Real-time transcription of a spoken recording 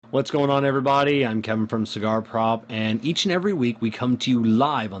What's going on, everybody? I'm Kevin from Cigar Prop, and each and every week we come to you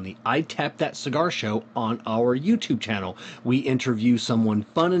live on the I Tap That Cigar Show on our YouTube channel. We interview someone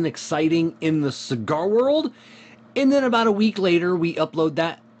fun and exciting in the cigar world, and then about a week later, we upload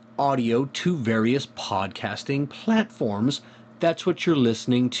that audio to various podcasting platforms. That's what you're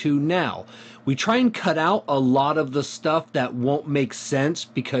listening to now. We try and cut out a lot of the stuff that won't make sense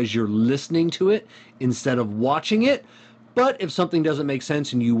because you're listening to it instead of watching it. But if something doesn't make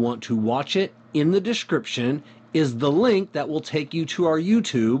sense and you want to watch it, in the description is the link that will take you to our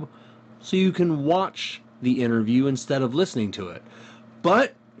YouTube so you can watch the interview instead of listening to it.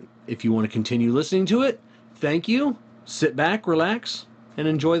 But if you want to continue listening to it, thank you. Sit back, relax, and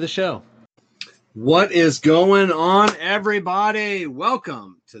enjoy the show. What is going on, everybody?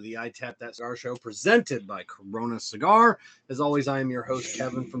 Welcome to the I Tap That Cigar Show presented by Corona Cigar. As always, I am your host,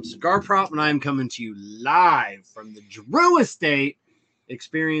 Kevin from Cigar Prop, and I am coming to you live from the Drew Estate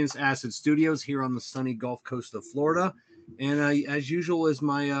Experience Acid Studios here on the sunny Gulf Coast of Florida. And as usual is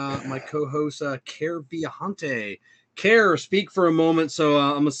my my co-host, Care Viajante. Care, speak for a moment. So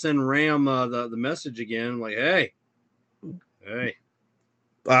I'm going to send Ram the message again. Like, hey.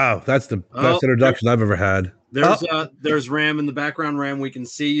 Wow, that's the best introduction I've ever had. There's Ram in the background. Ram, we can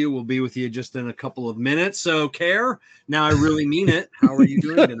see you. We'll be with you just in a couple of minutes. So, Care, now I really mean it. How are you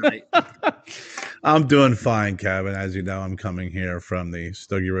doing tonight? I'm doing fine, Kevin. As you know, I'm coming here from the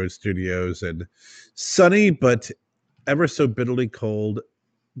Stogie Road Studios in sunny but ever so bitterly cold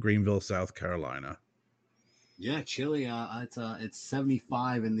Greenville, South Carolina. Yeah, chilly. It's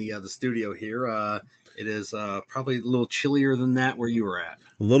 75 in the studio here. It is probably a little chillier than that where you were at.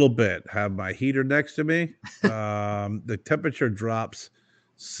 A little bit. Have my heater next to me. The temperature drops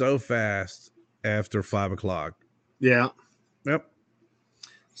so fast after 5 o'clock. Yeah. Yep.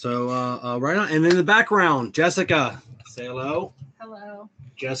 So right on. And in the background, Jessica. Say hello. Hello.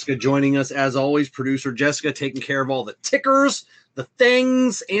 Jessica joining us as always. Producer Jessica taking care of all the tickers, the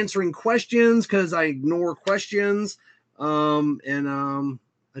things, answering questions because I ignore questions.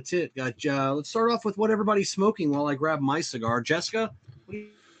 That's it. Let's start off with what everybody's smoking while I grab my cigar. Jessica, what do you...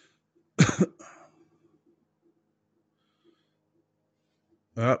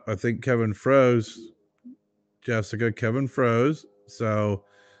 I think Kevin froze. Jessica, Kevin froze. So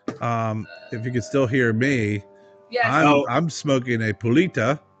if you can still hear me, yes. I'm smoking a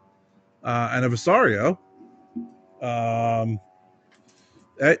Pulita and a Vasario.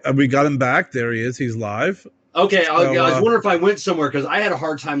 We got him back. There he is. He's live. Okay, I was wondering if I went somewhere because I had a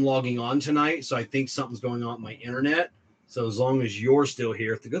hard time logging on tonight, so I think something's going on with my internet. So as long as you're still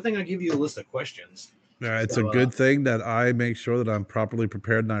here, it's a good thing I give you a list of questions. Yeah, it's a good thing that I make sure that I'm properly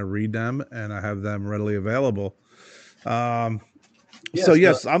prepared and I read them and I have them readily available. I'm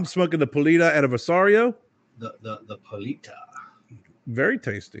smoking the Pulita and a Vasario. The Pulita. Very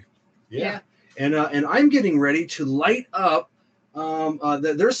tasty. Yeah. And I'm getting ready to light up.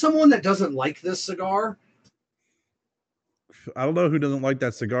 There's someone that doesn't like this cigar. I don't know who doesn't like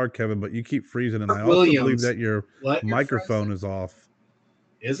that cigar, Kevin, but you keep freezing, and I also believe that your microphone is off.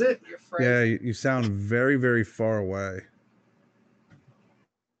 Is it? Yeah, you sound very, very far away.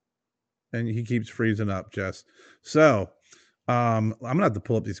 And he keeps freezing up, Jess. So I'm going to have to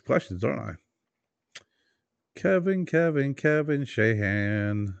pull up these questions, aren't I? Kevin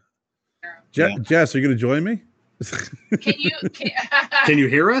Shahan. Jess, are you going to join me? Can you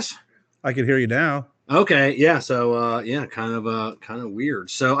hear us? I can hear you now. Okay, yeah. So kind of weird.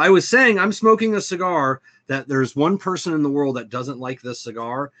 So I was saying I'm smoking a cigar that there's one person in the world that doesn't like this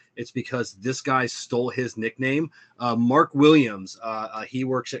cigar. It's because this guy stole his nickname. Mark Williams. He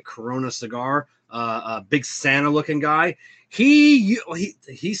works at Corona Cigar. A big Santa looking guy. He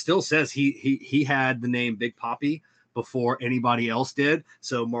still says he had the name Big Papi before anybody else did.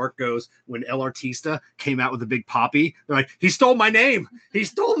 So Mark goes, when El Artista came out with the Big Papi, they're like, he stole my name. He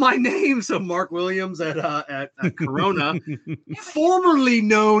stole my name. So Mark Williams at Corona, formerly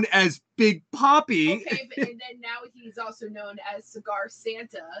known as Big Papi. Okay, and then now he's also known as Cigar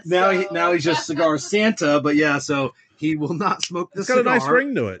Santa. Now he's just Cigar Santa. But yeah, so he will not smoke this cigar. It's got a nice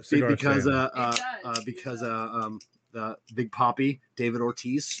ring to it. Because the Big Papi, David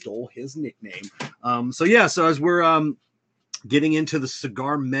Ortiz, stole his nickname. So as we're getting into the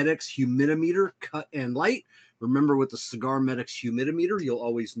Cigar Medics humidimeter cut and light, remember with the Cigar Medics humidimeter, you'll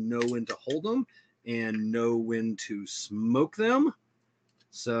always know when to hold them and know when to smoke them.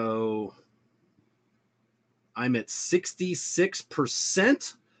 So I'm at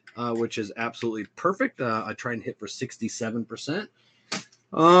 66%, which is absolutely perfect. I try and hit for 67%.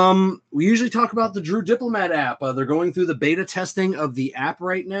 We usually talk about the Drew Diplomat app. They're going through the beta testing of the app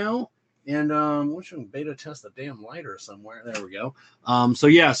right now. And we should beta test the damn lighter somewhere. There we go. So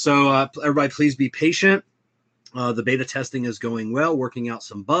everybody, please be patient. The beta testing is going well, working out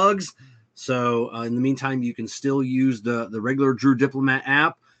some bugs. So in the meantime, you can still use the regular Drew Diplomat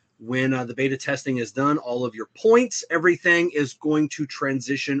app. When the beta testing is done, all of your points, everything is going to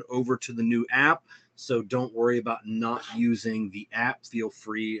transition over to the new app. So don't worry about not using the app. Feel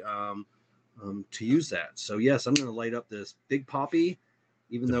free to use that. So yes, I'm going to light up this Big Poppy,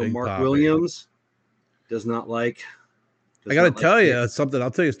 even though Mark Williams does not like. I got to tell you something.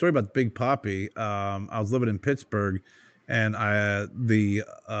 I'll tell you a story about Big Poppy. I was living in Pittsburgh, and the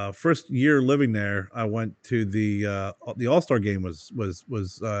first year living there, I went to the All-Star game was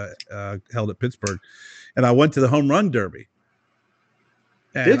held at Pittsburgh, and I went to the home run derby.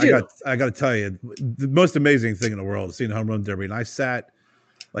 And Did you? I got to tell you, the most amazing thing in the world is seeing the home run derby. And I sat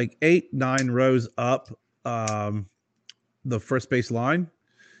like 8-9 rows up the first base line,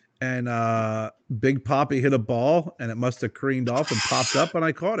 and Big Poppy hit a ball, and it must have careened off and popped up, and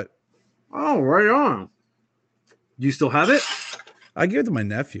I caught it. Oh, right on. Do you still have it? I gave it to my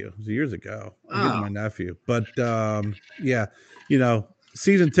nephew. It was years ago. I gave it to my nephew. But yeah, you know,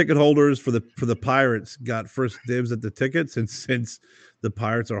 season ticket holders for the Pirates got first dibs at the tickets, and since the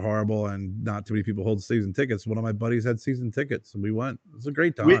Pirates are horrible and not too many people hold season tickets, one of my buddies had season tickets, and we went. It was a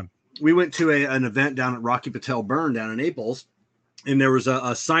great time. We went to an event down at Rocky Patel Burn down in Naples, and there was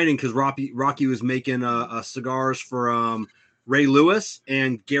a signing because Rocky was making cigars for Ray Lewis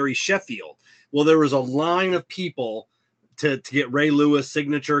and Gary Sheffield. Well, there was a line of people to get Ray Lewis'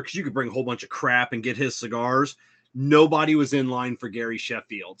 signature because you could bring a whole bunch of crap and get his cigars. Nobody was in line for Gary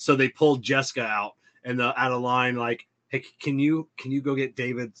Sheffield, so they pulled Jessica out and out of line, like, hey, can you go get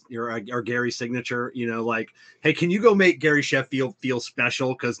David or Gary's signature? You know, like, hey, can you go make Gary Sheffield feel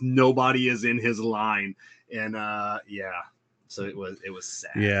special because nobody is in his line? And yeah, so it was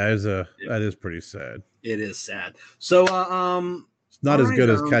sad. Yeah, that is pretty sad. It is sad. So it's not as good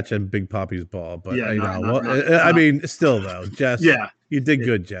as catching Big Poppy's ball, but yeah, I mean, still though, Jess. Yeah. You did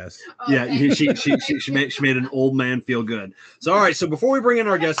good, Jess. Oh, yeah, she made an old man feel good. So all right, so before we bring in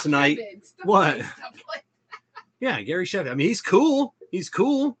our guest tonight, what? Yeah, Gary Sheffield. I mean, he's cool. He's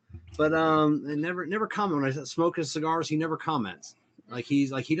cool, but never comment when I smoke his cigars. He never comments. He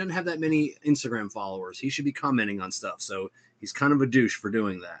doesn't have that many Instagram followers. He should be commenting on stuff. So he's kind of a douche for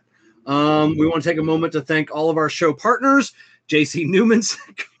doing that. We want to take a moment to thank all of our show partners, JC Newman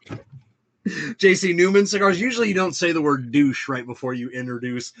Cigars. Usually you don't say the word douche right before you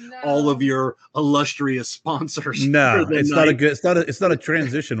introduce all of your illustrious sponsors. No, it's not a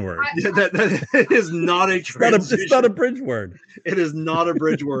transition word. That is not a transition. It's not a bridge word. It is not a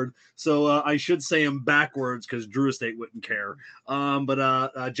bridge word. So I should say them backwards because Drew Estate wouldn't care. But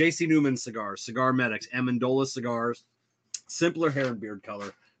JC Newman Cigars, Cigar Medics, Amendola Cigars, Simpler Hair and Beard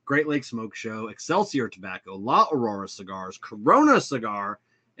Color, Great Lake Smoke Show, Excelsior Tobacco, La Aurora Cigars, Corona Cigar,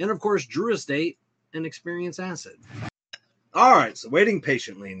 and of course, Drew Estate and Experience Acid. All right, so waiting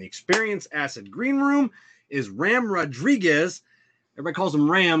patiently in the Experience Acid green room is Ram Rodriguez. Everybody calls him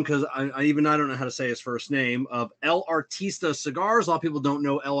Ram because I don't know how to say his first name, of El Artista Cigars. A lot of people don't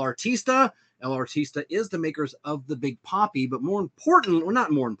know El Artista. El Artista is the makers of the Big Poppy, but more importantly, well,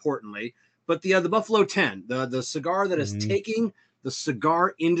 not more importantly, but the Buffalo 10, the cigar that is taking the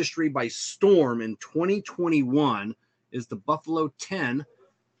cigar industry by storm in 2021 is the Buffalo 10.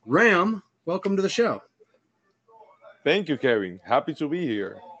 Ram, welcome to the show. Thank you, Kevin. Happy to be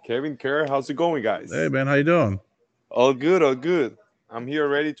here. Kevin Kerr, how's it going, guys? Hey, man, how you doing? All good, all good. I'm here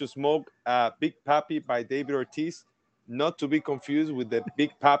ready to smoke Big Pappy by David Ortiz, not to be confused with the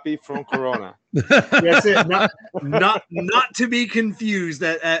Big Pappy from Corona. That's it. Not to be confused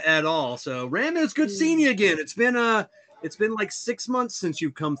at all. So, Ram, it's good seeing you again. It's been like 6 months since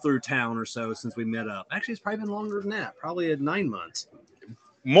you've come through town or so since we met up. Actually, it's probably been longer than that. Probably 9 months.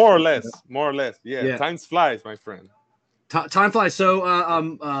 More or less. Yeah. Time flies, my friend. Time flies. So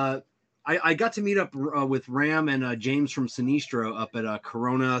I got to meet up with Ram and James from Sinistro up at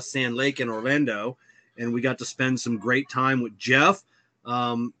Corona Sand Lake in Orlando, and we got to spend some great time with Jeff,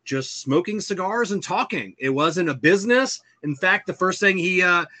 just smoking cigars and talking. It wasn't a business. In fact, the first thing he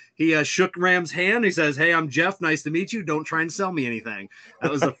shook Ram's hand. He says, "Hey, I'm Jeff. Nice to meet you. Don't try and sell me anything." That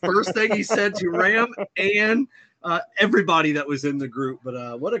was the first thing he said to Ram and everybody that was in the group.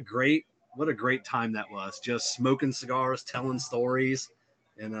 But what a great time that was, just smoking cigars, telling stories,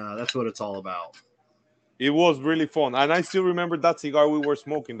 and that's what it's all about. It was really fun, and I still remember that cigar we were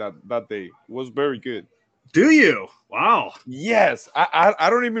smoking that day. It was very good. Do you? Wow. Yes. I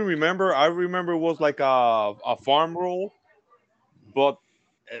don't even remember. I remember it was like a farm roll, but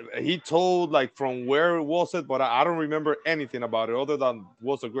he told like from where was it, but I don't remember anything about it other than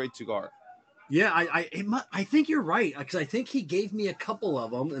was a great cigar. Yeah, I think you're right, because I think he gave me a couple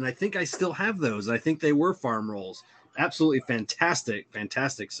of them, and I think I still have those. I think they were farm rolls. Absolutely fantastic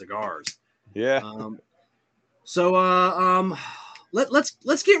cigars. Yeah.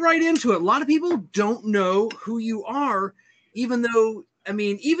 Let's get right into it. A lot of people don't know who you are, even though, I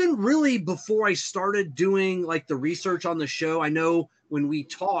mean, even really before I started doing like the research on the show, I know when we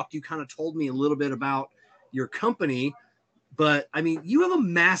talked, you kind of told me a little bit about your company. But I mean, you have a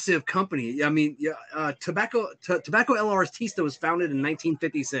massive company. I mean, Tobacco El Artista was founded in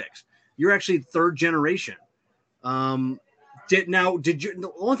 1956. You're actually third generation. Did you?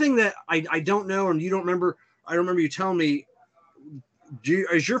 The only thing that I don't know, and you don't remember, I don't remember you telling me.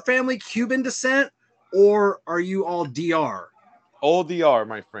 Is your family Cuban descent, or are you all DR? All DR,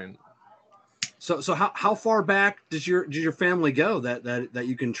 my friend. So how far back does your family go that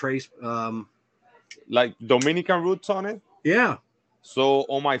you can trace? Like Dominican roots on it. Yeah. So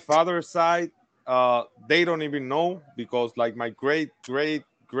on my father's side, they don't even know because like my great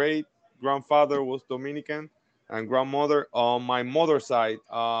grandfather was Dominican and grandmother. On my mother's side,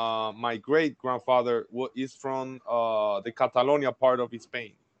 my great grandfather is from the Catalonia part of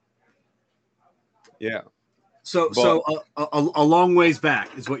Spain. Yeah. So a long ways back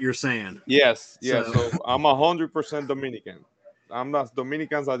is what you're saying. Yes. Yeah. So I'm 100% Dominican. I'm as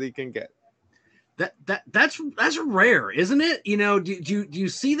Dominican as they can get. That's rare, isn't it? You know, do you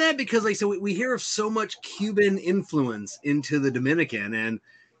see that? Because like, so we hear of so much Cuban influence into the Dominican, and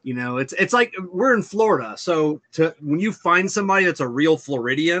you know, it's like we're in Florida. So when you find somebody that's a real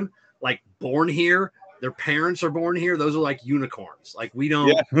Floridian, like born here, their parents are born here, those are like unicorns. Like we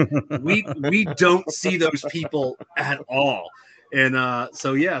don't we don't see those people at all. And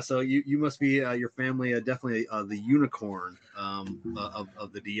so you must be your family definitely the unicorn of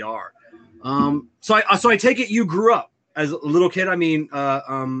the DR. So I take it you grew up as a little kid. I mean,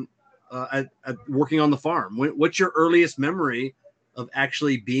 at working on the farm. What's your earliest memory of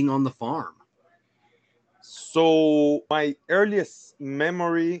actually being on the farm? So my earliest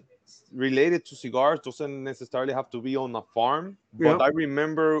memory related to cigars doesn't necessarily have to be on a farm, but I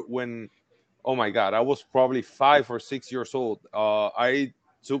remember when, oh my God, I was probably 5 or 6 years old. I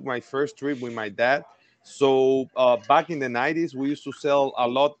took my first trip with my dad. So back in the 90s, we used to sell a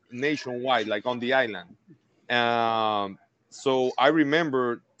lot nationwide, like on the island. So I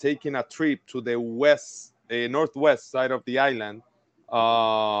remember taking a trip to the northwest side of the island.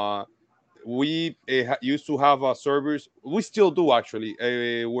 We used to have a service. We still do actually,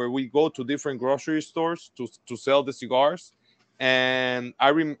 where we go to different grocery stores to sell the cigars. And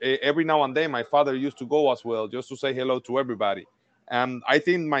every now and then my father used to go as well, just to say hello to everybody. And I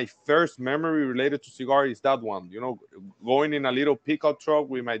think my first memory related to cigar is that one. You know, going in a little pickup truck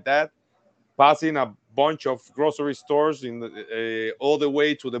with my dad, passing a bunch of grocery stores all the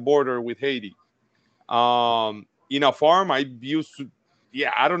way to the border with Haiti. In a farm, I used to.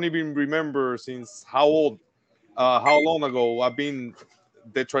 Yeah, I don't even remember since how long ago I've been.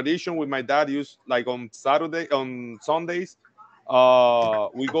 The tradition with my dad used like on Sundays,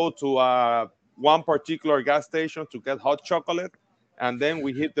 we go to one particular gas station to get hot chocolate, and then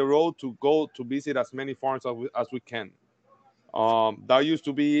we hit the road to go to visit as many farms as we can. That used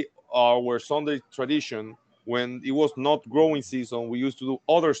to be our Sunday tradition. When it was not growing season, we used to do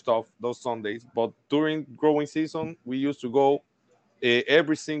other stuff those Sundays, but during growing season, we used to go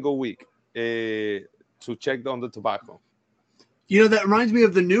every single week to check on the tobacco. You know, that reminds me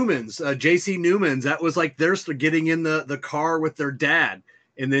of the Newmans, JC Newmans. That was like they're getting in the car with their dad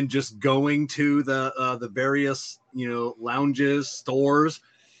and then just going to the various, you know, lounges, stores,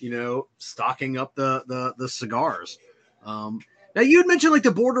 you know, stocking up the cigars. Now you had mentioned like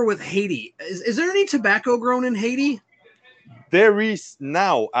the border with Haiti. Is there any tobacco grown in Haiti? There is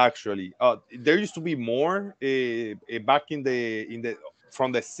now actually. There used to be more back in the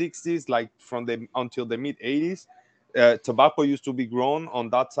from the 60s, like until the mid 80s. Tobacco used to be grown on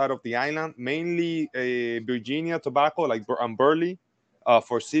that side of the island, mainly Virginia tobacco, like and burley,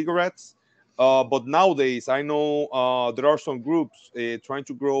 for cigarettes. But nowadays, I know there are some groups trying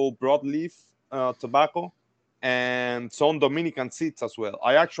to grow broadleaf tobacco and some Dominican seeds as well.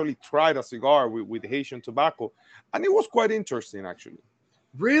 I actually tried a cigar with Haitian tobacco, and it was quite interesting, actually.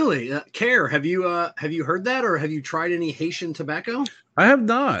 Really? Care, have you heard that, or have you tried any Haitian tobacco? I have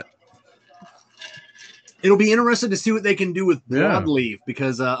not. It'll be interesting to see what they can do with broadleaf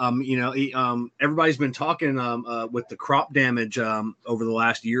because you know, everybody's been talking with the crop damage over the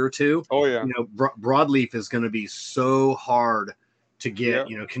last year or two. Oh yeah. You know, broadleaf is going to be so hard to get. Yeah.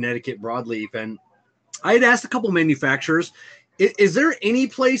 You know, Connecticut broadleaf, and I had asked a couple manufacturers, Is there any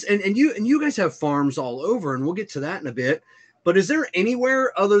place, and you guys have farms all over, and we'll get to that in a bit, but is there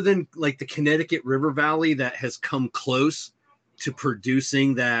anywhere other than like the Connecticut River Valley that has come close to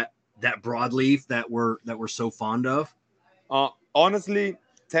producing that broadleaf that we're so fond of? Honestly,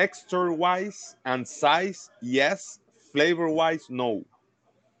 texture wise and size, yes. Flavor wise, no.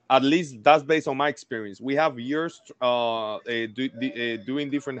 At least that's based on my experience. We have years doing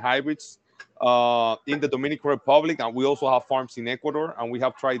different hybrids in the Dominican Republic, and we also have farms in Ecuador, and we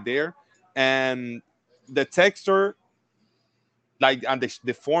have tried there. And the texture, like, and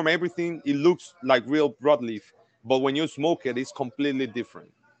the form, everything, it looks like real broadleaf. But when you smoke it, it's completely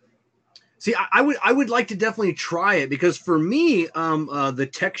different. See, I would like to definitely try it because for me, the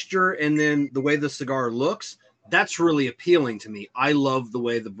texture and then the way the cigar looks, that's really appealing to me. I love the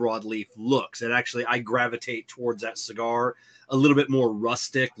way the broadleaf looks. It actually, I gravitate towards that cigar a little bit more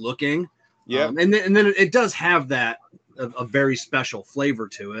rustic looking. Yeah, and then it does have that a very special flavor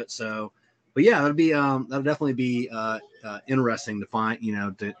to it. So, but yeah, that'll definitely be interesting to find,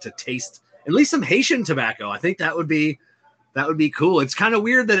 to taste at least some Haitian tobacco. I think that would be cool. It's kind of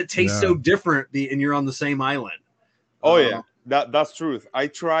weird that it tastes so different and you're on the same island. Oh yeah, that's truth. I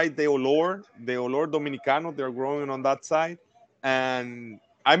tried the Olor Dominicano. They're growing on that side, and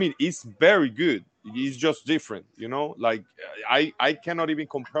I mean it's very good. It's just different, Like I cannot even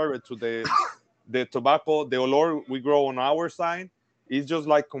compare it to the tobacco, the Olor we grow on our side. It's just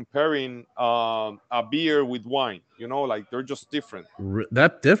like comparing a beer with wine. Like they're just different.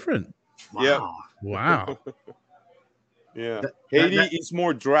 That different. Wow. Yeah. Wow. Yeah, Haiti is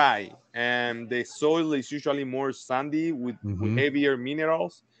more dry, and the soil is usually more sandy with heavier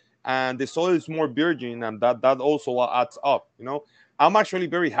minerals, and the soil is more virgin, and that also adds up. I'm actually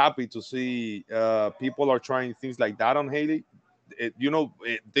very happy to see people are trying things like that on Haiti.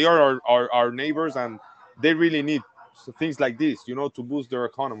 They are our neighbors, and they really need things like this, to boost their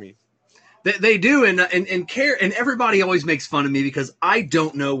economy. They do, and care, and everybody always makes fun of me because I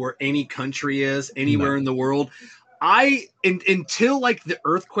don't know where any country is anywhere in the world. Until like the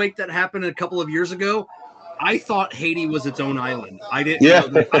earthquake that happened a couple of years ago, I thought Haiti was its own island. I didn't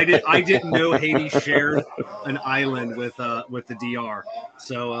know I didn't know Haiti shared an island with the DR.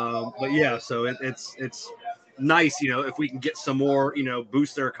 So, but yeah, so it's nice, if we can get some more,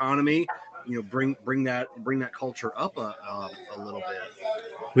 boost their economy, bring that culture up a little bit.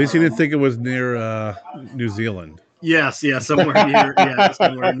 At least you didn't think it was near New Zealand. Yes, somewhere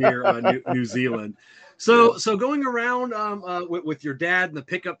near New Zealand. So going around with your dad in the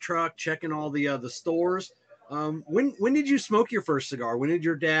pickup truck, checking all the stores. When did you smoke your first cigar? When did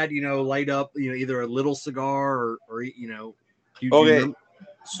your dad, light up, either a little cigar or Okay.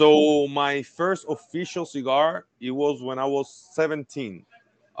 So my first official cigar, it was when I was 17,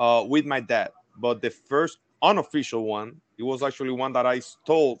 with my dad. But the first unofficial one, it was actually one that I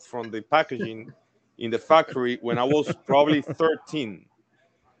stole from the packaging in the factory when I was probably 13.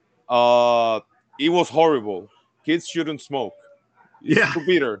 It was horrible. Kids shouldn't smoke. It's too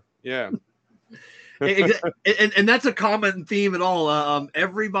bitter. Yeah. and that's a common theme at all.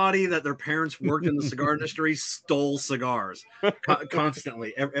 Everybody that their parents worked in the cigar industry stole cigars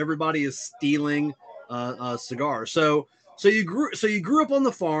constantly. Everybody is stealing cigars. So you grew up on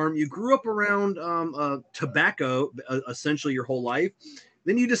the farm. You grew up around tobacco essentially your whole life.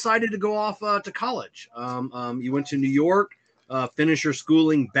 Then you decided to go off to college. You went to New York, finished your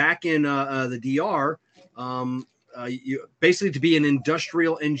schooling back in the DR. You basically to be an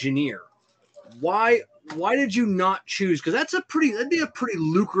industrial engineer. Why did you not choose? Because that'd be a pretty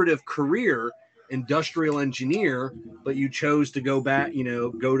lucrative career, industrial engineer, but you chose to go back,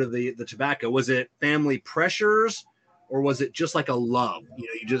 go to the tobacco. Was it family pressures, or was it just like a love?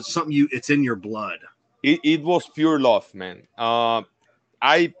 You just it's in your blood. It was pure love, man.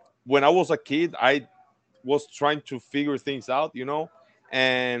 When I was a kid, I was trying to figure things out,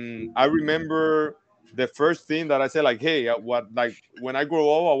 and I remember the first thing that I said, like, hey, when I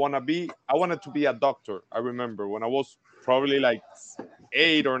grow up, I wanted to be a doctor. I remember when I was probably like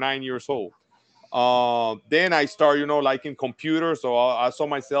 8 or 9 years old. Then I started, liking computers. So I saw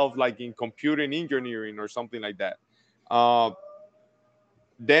myself like in computing engineering or something like that.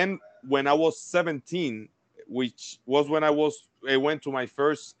 Then when I was 17, which was when I went to my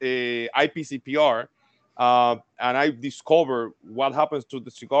first IPCPR, and I discovered what happens to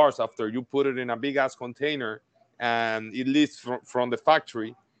the cigars after you put it in a big ass container and it leaves from the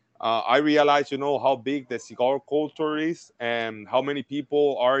factory. I realized, how big the cigar culture is and how many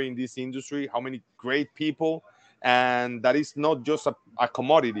people are in this industry, how many great people, and that is not just a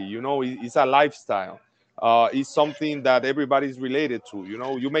commodity, it's a lifestyle. It's something that everybody's related to,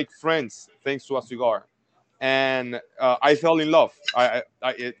 you make friends thanks to a cigar. and I fell in love.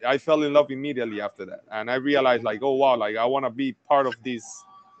 I fell in love immediately after that, and I realized like, oh wow, like I want to be part of this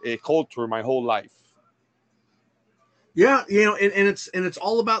culture my whole life. Yeah, and it's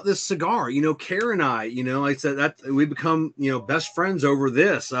all about this cigar. Care and I, like I said, that we become best friends over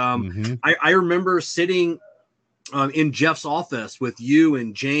this. Mhm. I remember sitting in Jeff's office with you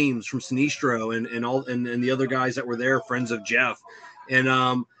and James from Sinistro and the other guys that were there, friends of Jeff, and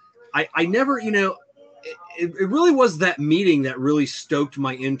I never it really was that meeting that really stoked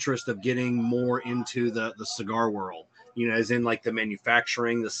my interest of getting more into the cigar world. As in like the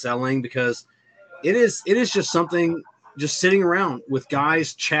manufacturing, the selling, because it is just something, just sitting around with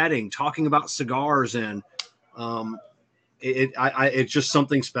guys chatting, talking about cigars, and um, it's just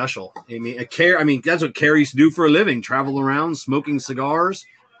something special. I mean, that's what Carrie used to do for a living: travel around, smoking cigars,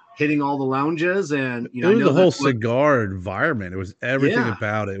 hitting all the lounges, and It I was know the whole that's what. cigar environment. It was everything Yeah,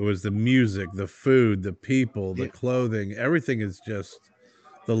 about it. It was the music, the food, the people, the yeah, clothing. Everything is just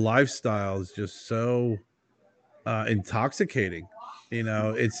the lifestyle is just so intoxicating.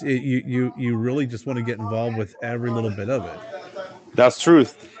 You really just want to get involved with every little bit of it. That's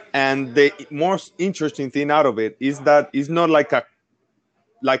truth. And the most interesting thing out of it is that it's not like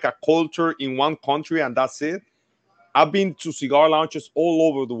a culture in one country and that's it. I've been to cigar lounges all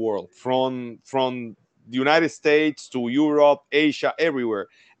over the world, from the United States to Europe, Asia, everywhere,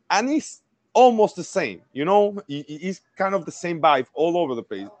 and it's almost the same. It's kind of the same vibe all over the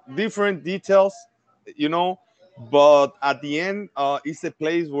place. Different details, you know, but at the end, it's a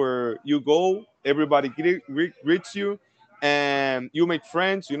place where you go, everybody greets you, and you make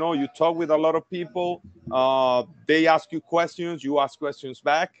friends. You talk with a lot of people. They ask you questions, you ask questions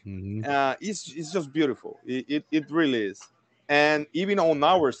back. Mhm. It's just beautiful. It really is. And even on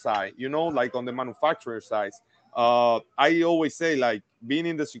our side, like on the manufacturer side, I always say like being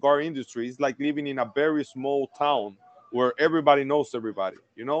in the cigar industry is like living in a very small town where everybody knows everybody.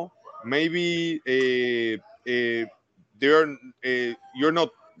 Maybe they're you're not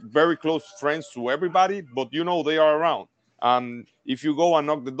very close friends to everybody, but they are around. And if you go and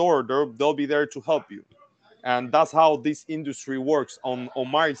knock the door, they'll be there to help you. And that's how this industry works on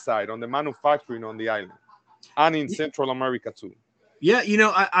my side, on the manufacturing on the island, and in Central America too. yeah.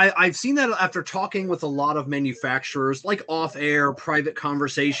 I've seen that after talking with a lot of manufacturers, like off air, private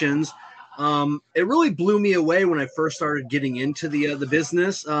conversations. It really blew me away when I first started getting into the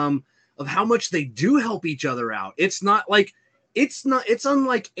business, of how much they do help each other out. It's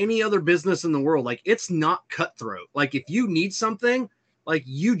unlike any other business in the world. Like, it's not cutthroat. Like, if you need something, like,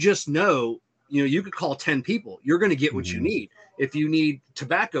 you just know, you could call 10 people. You're going to get what you Mhm. need. If you need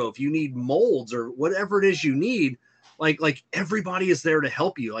tobacco, if you need molds or whatever it is you need, like everybody is there to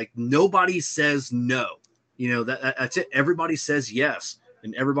help you. Like, nobody says no. That's it. Everybody says yes,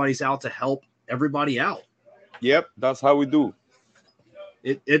 and everybody's out to help everybody out. Yep, that's how we do.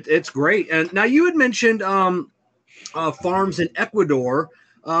 It's great. And now, you had mentioned farms in Ecuador.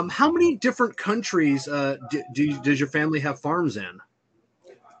 How many different countries does your family have farms in?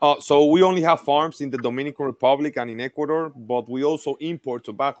 So we only have farms in the Dominican Republic and in Ecuador, but we also import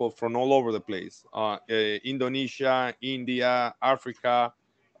tobacco from all over the place. Indonesia, India, Africa,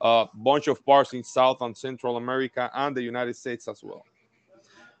 a bunch of parts in South and Central America, and the United States as well.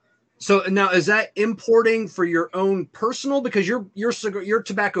 So now, is that importing for your own personal? Because you're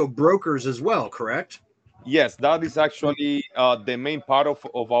tobacco brokers as well, correct? Yes, that is actually the main part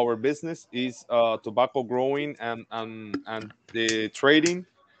of our business is tobacco growing and the trading.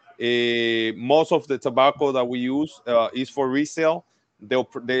 Most of the tobacco that we use is for resale.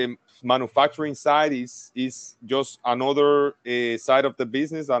 The manufacturing side is just another side of the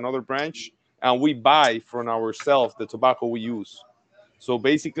business, another branch, and we buy from ourselves the tobacco we use. So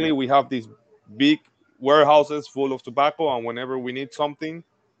basically, we have these big warehouses full of tobacco, and whenever we need something,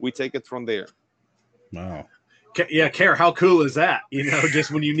 we take it from there. Wow. Yeah, Care. How cool is that?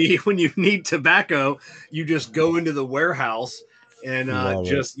 Just when you need tobacco, you just go into the warehouse and Love it.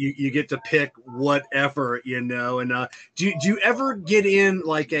 just you get to pick whatever. And do you ever get in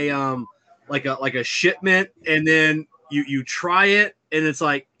like a shipment, and then you try it, and it's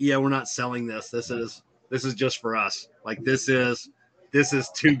like, yeah, we're not selling this. This is just for us. Like, this is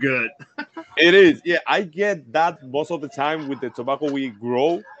too good. It is. Yeah, I get that most of the time with the tobacco we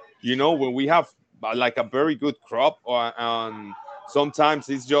grow. When we have like a very good crop, sometimes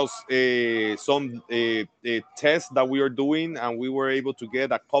it's just some a test that we are doing, and we were able to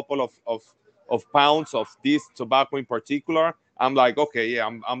get a couple of pounds of this tobacco in particular. I'm like, okay, yeah,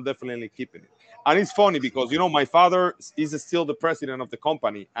 I'm definitely keeping it. And it's funny because my father is still the president of the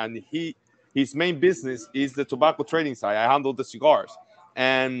company, and his main business is the tobacco trading side. I handle the cigars.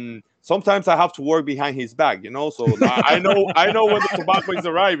 and sometimes I have to work behind his back, So I know when the tobacco is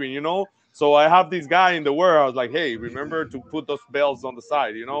arriving. So I have this guy in the warehouse, like, hey, remember to put those bells on the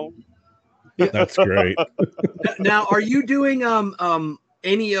side. That's great. Now, are you doing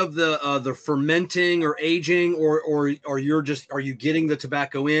any of the fermenting or aging, or are you getting the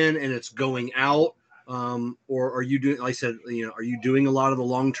tobacco in and it's going out, or are you doing, like I said, are you doing a lot of the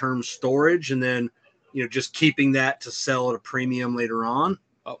long-term storage and then just keeping that to sell at a premium later on?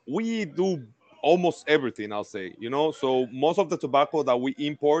 We do almost everything, I'll say. So most of the tobacco that we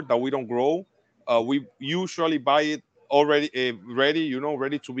import that we don't grow, we usually buy it already ready,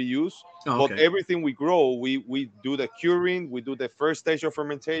 ready to be used. Oh, But okay. everything we grow, we do the curing, we do the first stage of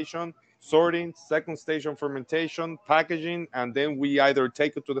fermentation, sorting, second stage of fermentation, packaging, and then we either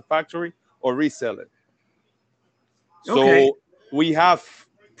take it to the factory or resell it. So Okay. we have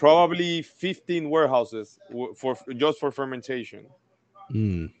probably 15 warehouses for fermentation.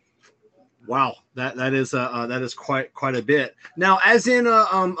 Mm. Wow, that is quite a bit. Now, as in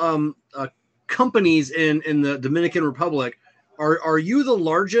companies in the Dominican Republic, are you the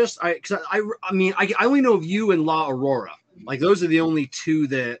largest? I mean, I only know of you and La Aurora. Like, those are the only two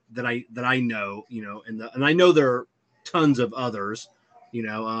that I know. And I know there are tons of others.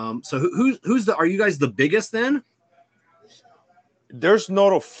 So who's are you guys the biggest then? There's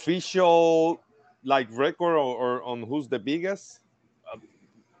not official like record or on who's the biggest.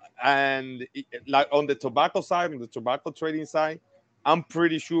 And like on the tobacco side, on the tobacco trading side, I'm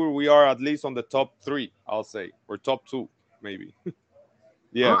pretty sure we are at least on the top 3, I'll say, or top 2 maybe.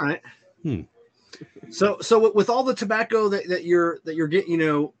 Yeah. All right. So with all the tobacco that you're getting,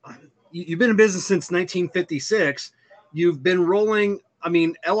 you've been in business since 1956. You've been rolling. I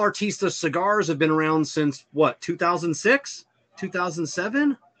mean, El Artista cigars have been around since what, 2006,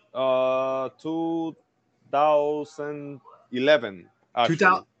 2007, 2011. Actually.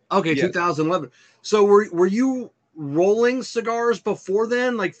 2000. Okay, yes. 2011. So were you rolling cigars before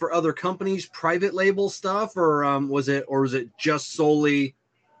then, like for other companies, private label stuff, or was it just solely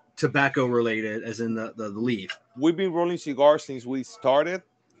tobacco related, as in the leaf? We've been rolling cigars since we started,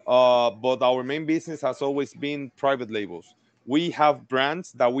 but our main business has always been private labels. We have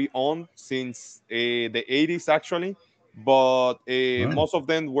brands that we own since the 80s, actually, but most of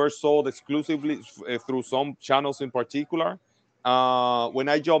them were sold exclusively through some channels in particular. When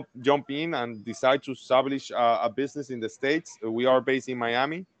I jump in and decide to establish a business in the States, we are based in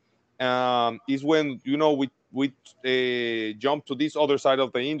Miami. Is when we jump to this other side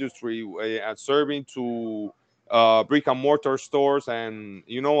of the industry and serving to brick and mortar stores, and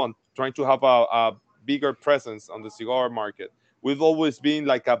and trying to have a bigger presence on the cigar market. We've always been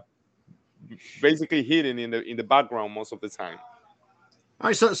like basically hidden in the background most of the time. All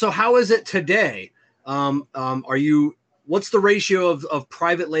right, so how is it today? What's the ratio of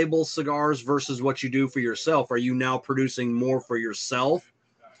private label cigars versus what you do for yourself? Are you now producing more for yourself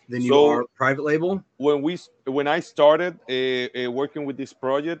than you are private label? When I started working with this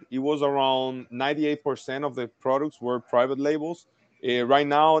project, it was around 98% of the products were private labels. Right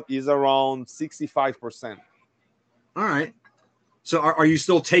now, it is around 65%. All right. So are you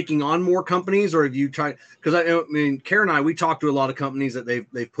still taking on more companies, or have you tried? Because I mean, Karen and I, we talked to a lot of companies that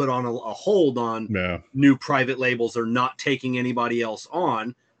they've put on a hold on new private labels. They're not taking anybody else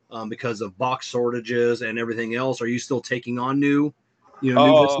on because of box shortages and everything else. Are you still taking on new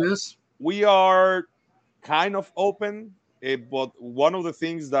business? We are kind of open, but one of the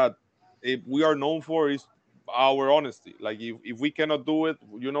things that we are known for is our honesty. Like if we cannot do it,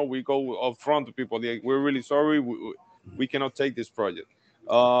 we go up front to people. Like, we're really sorry. We cannot take this project.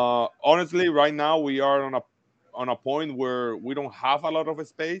 Honestly, right now we are on a point where we don't have a lot of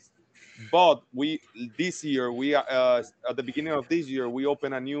space. But this year at the beginning of this year, we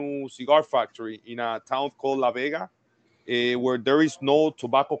opened a new cigar factory in a town called La Vega, where there is no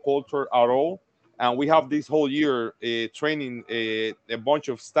tobacco culture at all. And we have this whole year training a bunch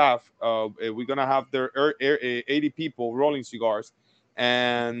of staff. We're gonna have there 80 people rolling cigars,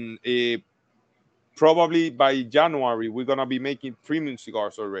 and probably by January, we're going to be making premium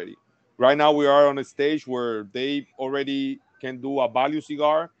cigars already. Right now, we are on a stage where they already can do a value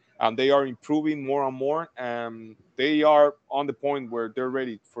cigar, and they are improving more and more. And they are on the point where they're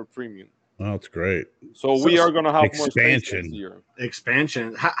ready for premium. Oh, that's great. So we are going to have expansion. More space next year.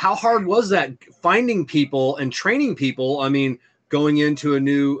 Expansion. How hard was that finding people and training people? I mean, going into a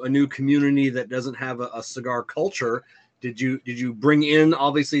new community that doesn't have a cigar culture. Did you bring in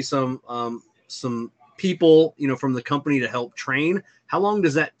obviously some people, from the company to help train? How long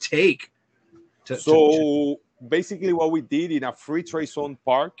does that take? Basically what we did in a free trade zone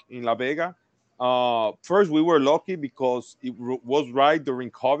park in La Vega, First, we were lucky because it was right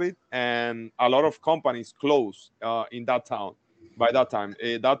during COVID, and a lot of companies closed in that town. By that time,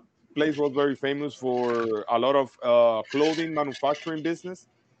 that place was very famous for a lot of clothing manufacturing business,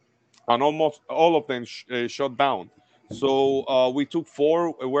 and almost all of them shut down. So we took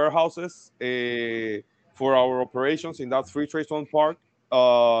four warehouses for our operations in that free trade zone park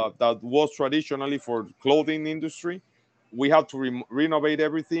that was traditionally for clothing industry. We had to renovate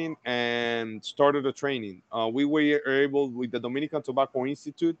everything and started the training. We were able with the Dominican Tobacco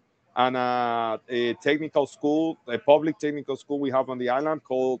Institute and a technical school, a public technical school we have on the island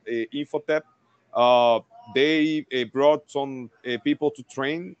called Infotep. Uh, they brought some people to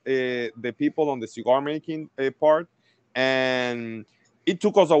train the people on the cigar making part, and it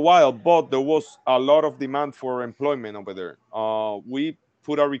took us a while, but there was a lot of demand for employment over there. We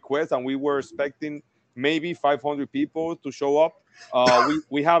put a request, and we were expecting maybe 500 people to show up.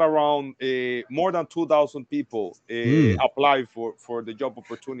 We had around more than 2,000 people apply for the job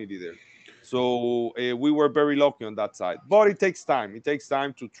opportunity there. So we were very lucky on that side, but it takes time. It takes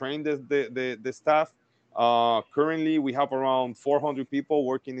time to train the staff. Currently, we have around 400 people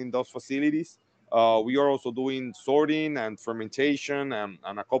working in those facilities. We are also doing sorting and fermentation and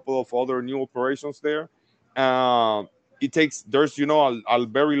a couple of other new operations there. Uh, it takes there's a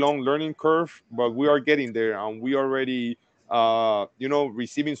very long learning curve, but we are getting there, and we already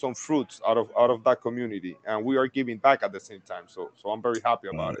receiving some fruits out of that community, and we are giving back at the same time. So I'm very happy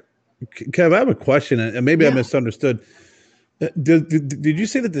about it. Kev, I have a question, and maybe I Yeah. misunderstood. Did you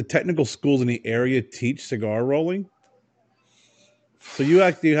say that the technical schools in the area teach cigar rolling? So you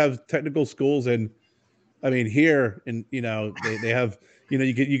actually have technical schools, and I mean here, and they have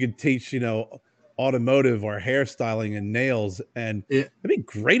you could teach automotive or hairstyling and nails, and Yeah. it'd be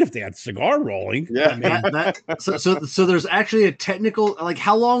great if they had cigar rolling. Yeah. I mean, So there's actually a technical, like,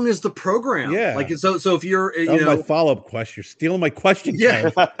 how long is the program? Yeah. Like, so if you're that was my follow-up question. You're stealing my question, Yeah.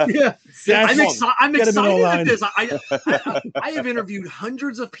 Kev. Yeah, Six I'm, months. I'm Get him in excited line. at this. I have interviewed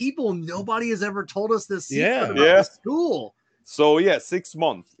hundreds of people. Nobody has ever told us this secret Yeah. about Yeah. this school. So yeah, 6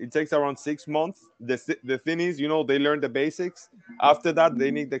 months. It takes around 6 months. The thing is, they learn the basics. After that, they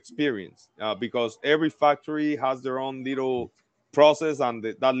need the experience because every factory has their own little process and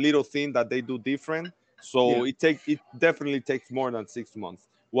that little thing that they do different. So Yeah. it definitely takes more than 6 months.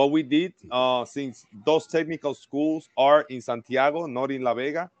 What we did, since those technical schools are in Santiago, not in La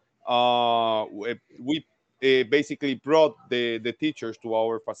Vega, we basically brought the teachers to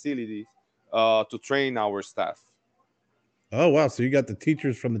our facilities to train our staff. Oh wow! So you got the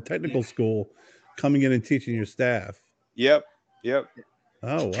teachers from the technical school coming in and teaching your staff. Yep. Yep.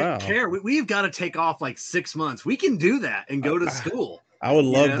 Oh wow! Care, we've got to take off like 6 months. We can do that and go to school. I would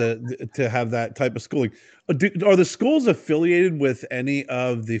love Yeah. to have that type of schooling. Are the schools affiliated with any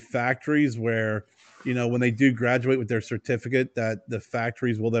of the factories where, when they do graduate with their certificate, that the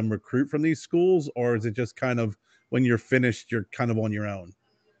factories will then recruit from these schools, or is it just kind of when you're finished, you're kind of on your own?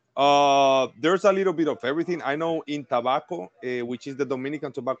 There's a little bit of everything. I know in Tobacco, which is the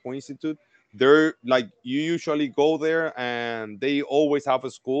Dominican Tobacco Institute, they're like you usually go there and they always have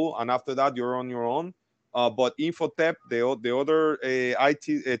a school, and after that you're on your own. But Infotep, the other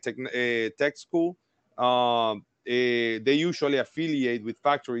IT tech school, they usually affiliate with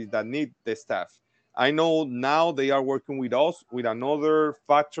factories that need the staff. I know now they are working with us with another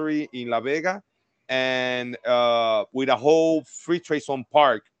factory in La Vega, and with a whole free trade zone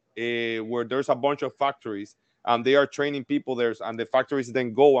park where there's a bunch of factories, and they are training people there, and the factories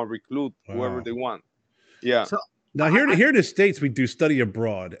then go and recruit whoever Wow. they want. Yeah. So Now here in the States, we do study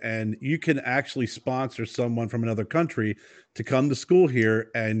abroad, and you can actually sponsor someone from another country to come to school here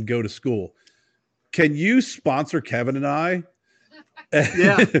and go to school. Can you sponsor Kevin and I?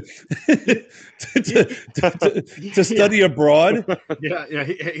 Yeah. to study abroad? Yeah.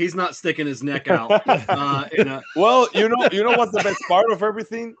 He's not sticking his neck out. Well, you know what's the best part of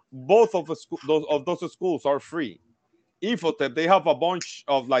everything? Both of those schools are free. Infotep, they have a bunch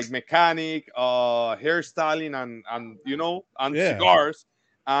of like mechanic, hairstyling, and Yeah. cigars,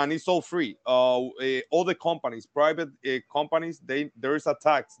 and it's all free. All the companies, private companies, there is a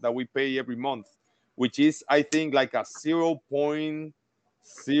tax that we pay every month, which is I think like a 0.0,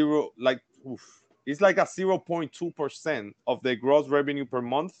 like it's like a 0.2% of the gross revenue per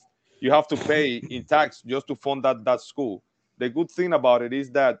month you have to pay in tax just to fund that school. The good thing about it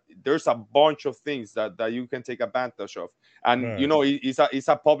is that there's a bunch of things that you can take advantage of, and Right. it's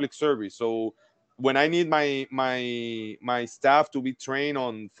a public service. So when I need my staff to be trained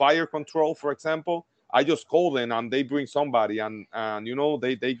on fire control, for example, I just call them and they bring somebody, and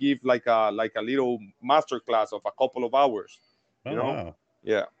they give like a little master class of a couple of hours. Oh wow.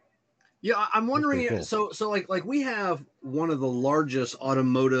 Yeah. Yeah, I'm wondering. pretty cool. So like we have one of the largest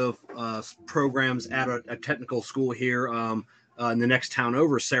automotive programs at a technical school here in the next town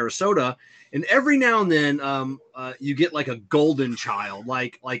over, Sarasota, and every now and then you get like a golden child,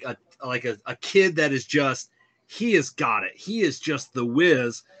 like a kid that is just he has got it. He is just the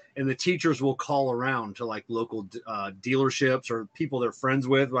whiz, and the teachers will call around to like local dealerships or people they're friends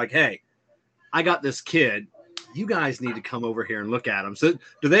with, like, hey, I got this kid. You guys need to come over here and look at him. So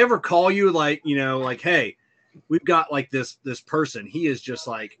do they ever call you like, like, hey, we've got like this person. He is just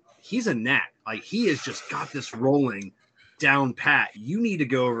like, he's a gnat. Like he has just got this rolling down pat. You need to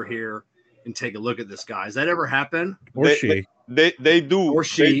go over here and take a look at this guy. Has that ever happen? Or she. They do. Or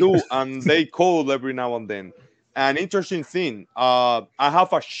she. They do, and they call every now and then. An interesting thing. I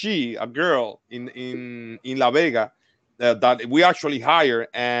have a girl in La Vega that we actually hire,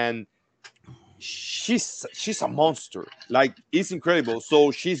 and she's a monster. Like it's incredible.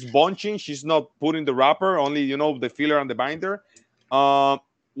 So she's bunching. She's not putting the wrapper, only the filler and the binder.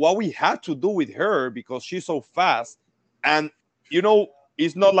 What we had to do with her, because she's so fast, and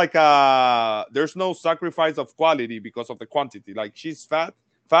it's not like there's no sacrifice of quality because of the quantity. Like she's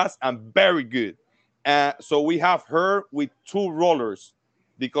fast and very good. So we have her with 2 rollers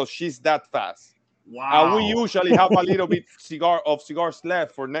because she's that fast. Wow. And we usually have a little bit cigars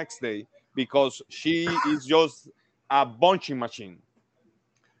left for next day, because she is just a bunching machine.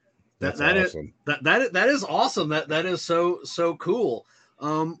 That's that awesome. That is awesome. That is so cool.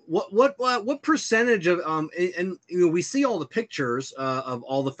 What percentage of and we see all the pictures of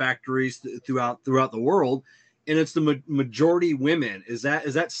all the factories throughout the world, and it's the majority women. Is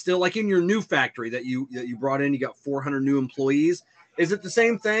that still like in your new factory that you brought in? You got 400 new employees. Is it the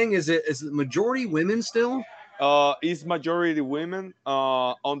same thing? Is it majority women still? Is majority women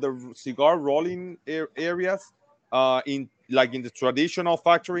on the cigar rolling areas, in the traditional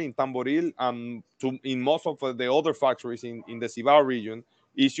factory in Tamboril, in most of the other factories in the Cibao region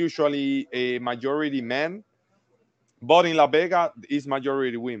is usually a majority men, but in La Vega is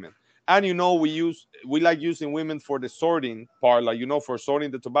majority women. And we like using women for the sorting part, for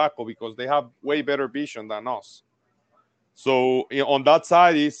sorting the tobacco, because they have way better vision than us. So on that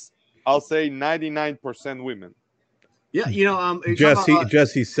side is, I'll say, 99% women. Yeah,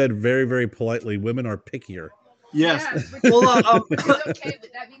 Jesse said very, very politely, women are pickier. Yes. Yeah, well, it's okay,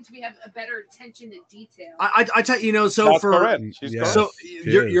 but that means we have a better attention to detail. I tell you, so That's for correct. She's correct. so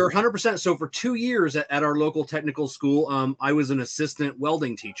you're 100%. So for 2 years at our local technical school, I was an assistant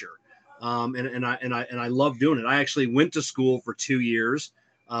welding teacher, and I love doing it. I actually went to school for 2 years,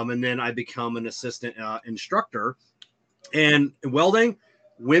 and then I become an assistant instructor. And welding,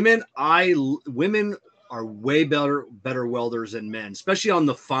 women are way better welders than men, especially on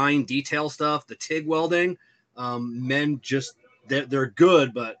the fine detail stuff, the TIG welding. Men just they're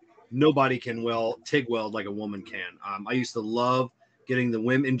good, but nobody can TIG weld like a woman can. I used to love getting the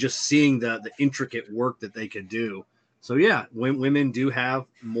women and just seeing the intricate work that they could do. So yeah, women do have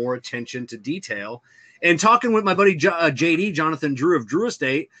more attention to detail. And talking with my buddy JD, Jonathan Drew of Drew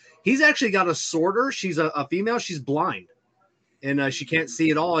Estate, he's actually got a sorter. She's a female. She's blind, and she can't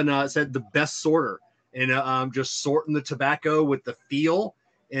see at all. And said the best sorter, and just sorting the tobacco with the feel,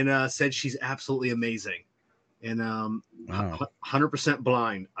 and said she's absolutely amazing. And Wow. 100%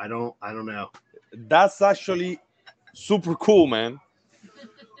 blind. I don't know. That's actually super cool, man.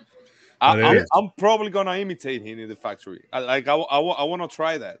 I'm probably gonna imitate him in the factory. I want to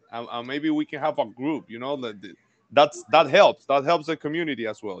try that. Maybe we can have a group. That helps. That helps the community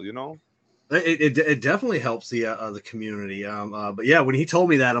as well. It definitely helps the community. But yeah, when he told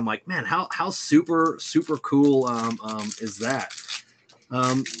me that, I'm like, man, how super cool is that?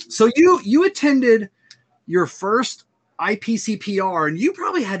 So you attended your first IPCPR, and you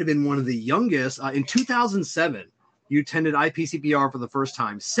probably had to have been one of the youngest. In 2007, you attended IPCPR for the first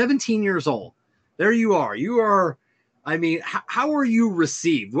time. 17 years old. There you are. I mean, how were you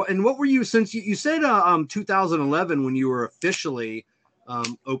received? And what were you, since you said 2011 when you were officially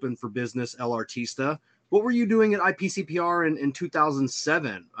open for business, El Artista? What were you doing at IPCPR in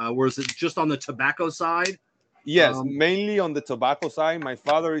 2007? Was it just on the tobacco side? Yes, mainly on the tobacco side. My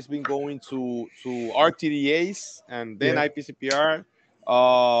father has been going to RTDAs and then IPCPR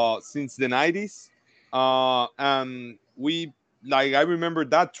since the 90s. And I remember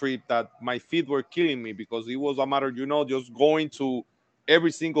that trip that my feet were killing me, because it was a matter, just going to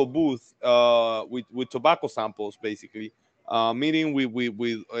every single booth with tobacco samples, basically. Meeting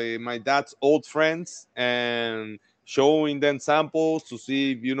with my dad's old friends and showing them samples to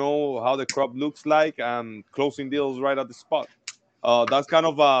see, how the crop looks like, and closing deals right at the spot. That's kind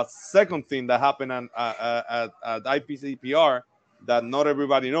of a second thing that happened at IPCPR, that not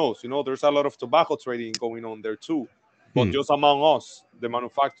everybody knows. You know, there's a lot of tobacco trading going on there too, but Hmm. just among us, the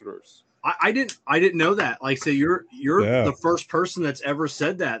manufacturers. I didn't know that. Like, so you're Yeah. the first person that's ever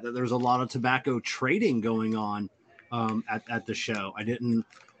said that there's a lot of tobacco trading going on at the show. I didn't.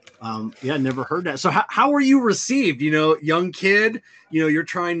 Yeah, never heard that. So how were you received? You know, young kid. You know, you're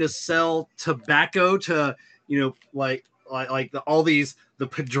trying to sell tobacco to all these the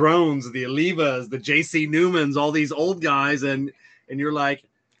Padrones, the Olivas, the J.C. Newmans, all these old guys, and you're like,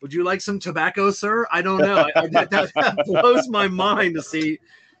 would you like some tobacco, sir? I don't know. That blows my mind to see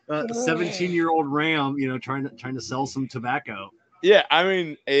a 17-year-old Ram, you know, trying to sell some tobacco. Yeah, I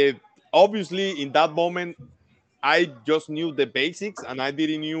mean, obviously in that moment, I just knew the basics, and I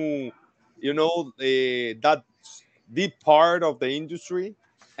didn't knew, you know, that deep part of the industry.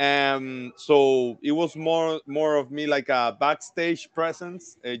 So it was more of me like a backstage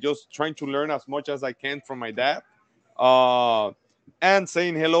presence, just trying to learn as much as I can from my dad, uh, and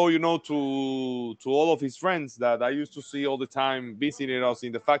saying hello, you know, to all of his friends that I used to see all the time visiting us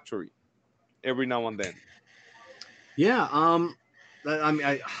in the factory every now and then. Yeah, I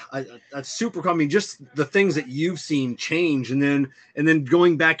mean, that's super cool. I mean, just the things that you've seen change, and then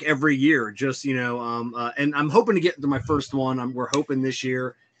going back every year, just and I'm hoping to get to my first one. We're hoping this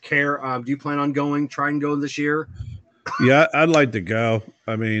year. Do you plan on try and go this year? Yeah, I'd like to go.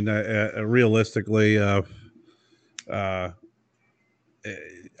 I mean, realistically, uh,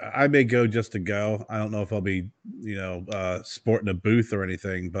 I may go just to go. I don't know if I'll be, sporting a booth or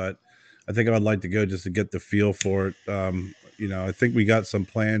anything, but I think I would like to go just to get the feel for it. I think we got some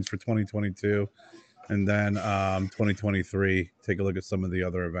plans for 2022, and then 2023. Take a look at some of the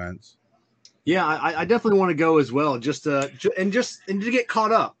other events. Yeah, I definitely want to go as well. Just to get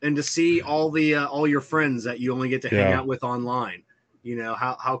caught up and to see all your friends that you only get to hang out with online. You know,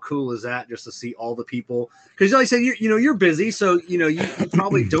 how cool is that? Just to see all the people, because like I said, you're busy, so you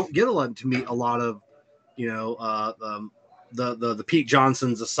probably don't get to meet a lot of the Pete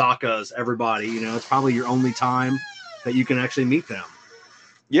Johnsons, the Sakas, everybody. You know, it's probably your only time that you can actually meet them.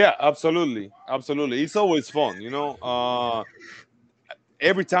 Yeah, absolutely, absolutely. It's always fun, you know.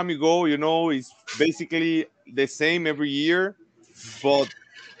 Every time you go, you know, it's basically the same every year. But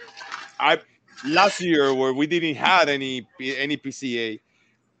I last year where we didn't had any PCA,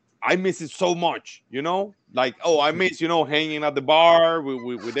 I miss it so much, you know. Like, oh, I miss, you know, hanging at the bar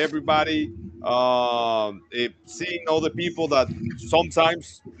with everybody, seeing all the people that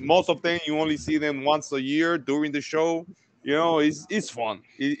sometimes most of them you only see them once a year during the show. You know, it's fun.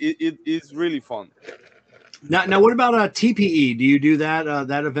 It's really fun. Now, what about TPE? Do you do that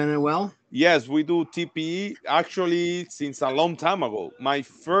event as well? Yes, we do TPE actually since a long time ago. My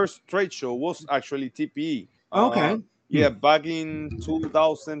first trade show was actually TPE. Okay. Yeah, back in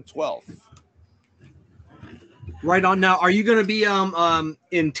 2012. Right on. Now, are you going to be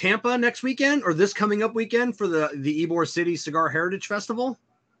in Tampa next weekend or this coming up weekend for the Ybor City Cigar Heritage Festival?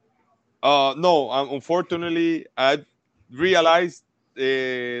 No, unfortunately, I realized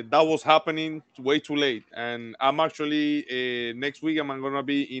that was happening way too late, and I'm actually next week I'm gonna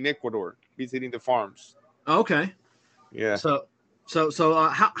be in Ecuador visiting the farms. Okay. Yeah. So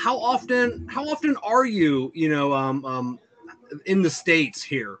how often are you in the States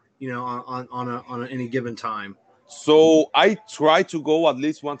here, on any given time? So I try to go at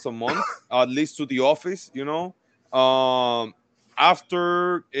least once a month, at least to the office. You know,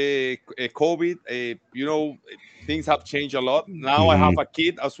 after a COVID, things have changed a lot. Now I have Mhm. a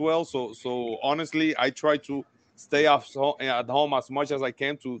kid as well, so honestly, I try to stay at home as much as I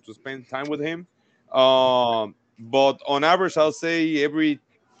can to spend time with him. But on average, I'll say every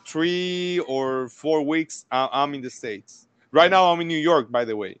 3 or 4 weeks, I'm in the States. Right now, I'm in New York, by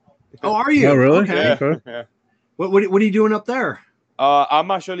the way. Oh, are Oh, you? really? Okay. Okay. Yeah. What are you doing up there? I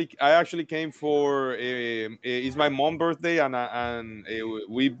actually came for it's my mom's birthday, and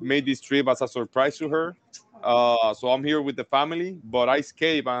we made this trip as a surprise to her. So I'm here with the family, but I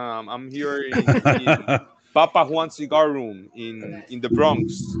escape. I'm here in Papa Juan Cigar Room in the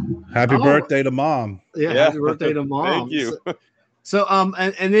Bronx. Happy Oh, birthday to mom. yeah. Yeah, Happy birthday to thank mom. you.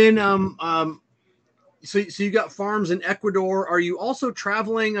 And then so you got farms in Ecuador. Are you also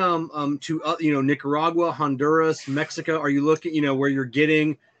traveling to Nicaragua, Honduras, Mexico? Are you looking where you're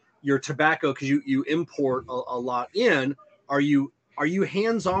getting your tobacco because you import a lot in? Are you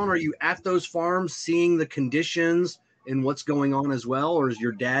hands on? Are you at those farms seeing the conditions and what's going on as well, or does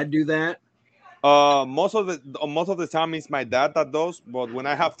your dad do that? Most of the time it's my dad that does, but when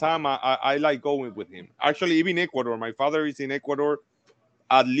I have time, I like going with him. Actually, even Ecuador, my father is in Ecuador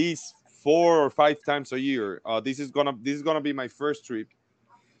at least 4 or 5 times a year. This is gonna be my first trip.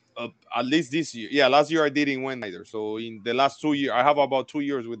 at least this year. Yeah, last year I didn't win either. So in the last 2 years, I have about 2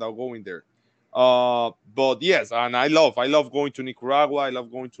 years without going there. But yes, and I love going to Nicaragua. I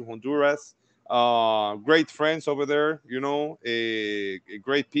love going to Honduras. Great friends over there,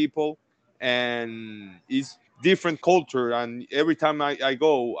 great people, and it's different culture. And every time I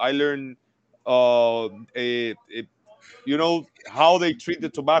go, I learn, a, how they treat the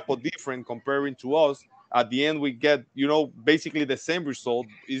tobacco different comparing to us. At the end, we get, basically the same result.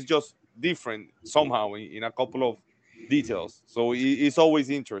 It's just different somehow in a couple of details. So it's always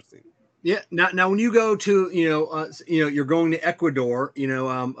interesting. Yeah. Now, when you go to, you're going to Ecuador,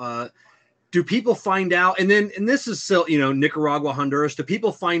 do people find out? And this is still, Nicaragua, Honduras. Do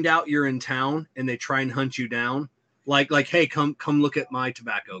people find out you're in town and they try and hunt you down? Like, hey, come look at my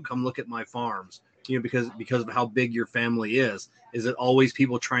tobacco. Come look at my farms. Because of how big your family is. Is it always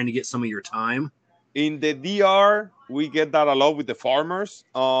people trying to get some of your time? In the DR, we get that a lot with the farmers.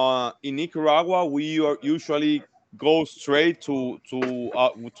 In Nicaragua, we are usually go straight to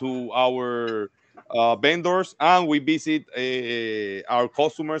our vendors, and we visit our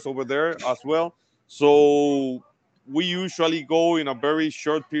customers over there as well. So we usually go in a very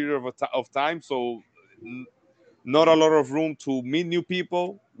short period of time. So n- not a lot of room to meet new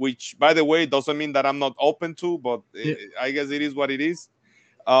people. Which, by the way, doesn't mean that I'm not open to, but Yeah. I guess it is what it is.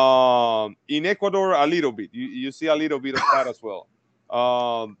 In Ecuador, a little bit. You see a little bit of that as well.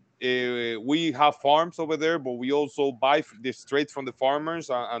 We have farms over there, but we also buy this straight from the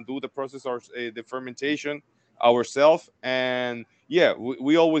farmers, and do the process or the fermentation ourselves. And yeah,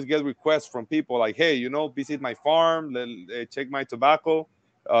 we always get requests from people like, hey, visit my farm, check my tobacco,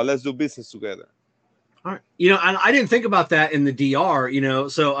 let's do business together. All right. And I didn't think about that in the DR,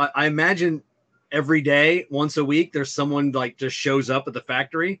 so I imagine every day, once a week, there's someone like just shows up at the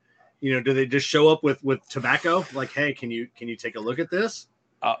factory. Do they just show up with tobacco? Like, hey, can you take a look at this?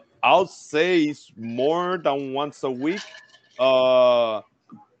 I'll say it's more than once a week. Uh,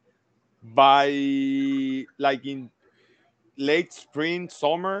 by like in late spring,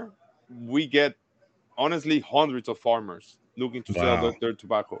 summer, we get honestly hundreds of farmers looking to sell Wow. their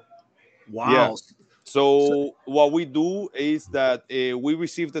tobacco. Yeah. Wow. So, So what we do is that we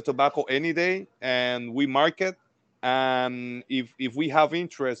receive the tobacco any day and we market. And if we have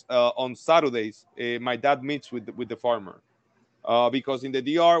interest, on Saturdays, my dad meets with the farmer, because in the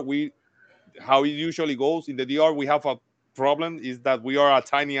DR, how it usually goes in the DR, we have a problem is that we are a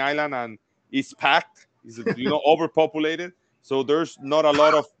tiny island and it's packed, is overpopulated. So there's not a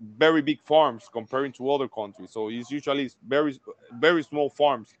lot of very big farms comparing to other countries. So it's usually very very small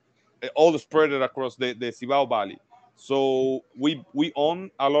farms, all spread across the Cibao Valley. So we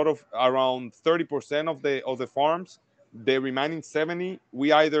own a lot of around 30% of the farms. The remaining 70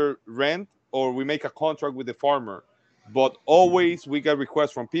 we either rent or we make a contract with the farmer. But always we get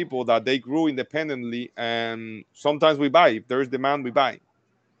requests from people that they grew independently, and sometimes we buy. If there is demand, we buy.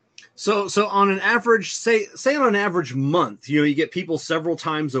 so on an average, say on an average month, you get people several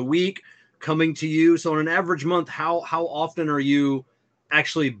times a week coming to you. So on an average month, how often are you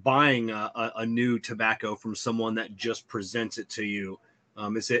actually buying a new tobacco from someone that just presents it to you?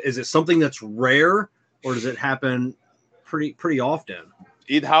 Is it something that's rare, or does it happen pretty often?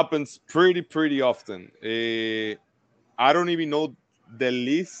 It happens pretty often. I don't even know the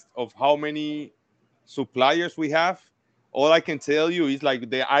list of how many suppliers we have. All I can tell you is like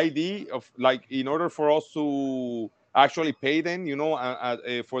the ID of, like, in order for us to actually pay them,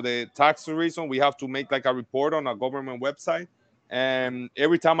 for the tax reason, we have to make like a report on a government website. And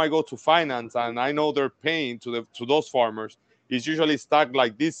every time I go to finance and I know they're paying to those farmers, it's usually stacked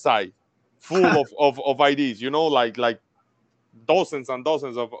like this side, full of IDs, like dozens and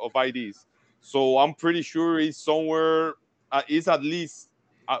dozens of IDs. So I'm pretty sure it's somewhere, it's at least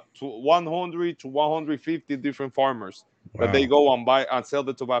to 100 to 150 different farmers that they Wow. go and buy and sell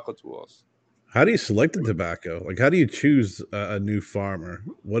the tobacco to us. How do you select the tobacco? Like, how do you choose a new farmer?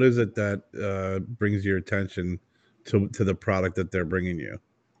 What is it that brings your attention to the product that they're bringing you?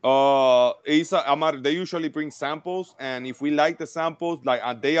 It's a matter. They usually bring samples, and if we like the samples, like,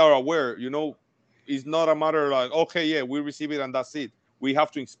 and they are aware, it's not a matter like, okay, yeah, we receive it and that's it. We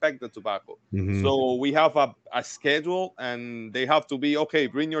have to inspect the tobacco. Hmm. So we have a schedule, and they have to be okay.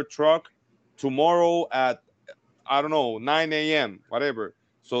 Bring your truck tomorrow at, I don't know, 9 a.m. whatever.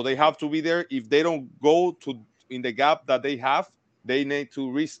 So they have to be there. If they don't go to in the gap that they have, they need to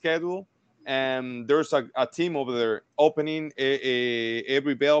reschedule. And there's a team over there opening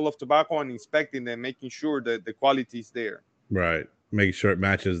every bale of tobacco and inspecting them, making sure that the quality is there. Right. Make sure it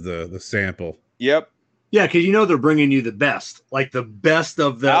matches the sample. Yep. Yeah, because you know they're bringing you the best, like the best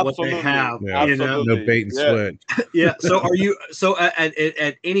of the what they Absolutely. have. Yeah. You know, Absolutely. No bait and Yeah. switch. yeah. So are you? So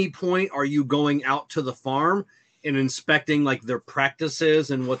at any point, are you going out to the farm and inspecting like their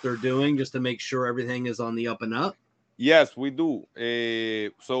practices and what they're doing, just to make sure everything is on the up and up? Yes, we do.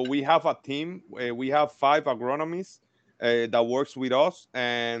 So we have a team. We have 5 agronomists that works with us,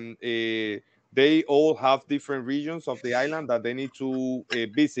 and they all have different regions of the island that they need to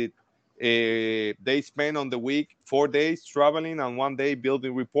visit. They spend on the week 4 days traveling and 1 day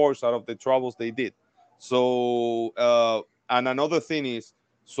building reports out of the travels they did. So, and another thing is,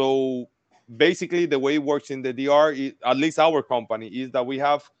 so basically the way it works in the DR, at least our company, is that we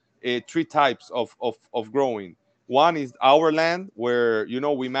have 3 types of growing. One is our land, where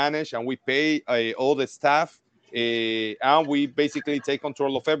we manage and we pay all the staff, and we basically take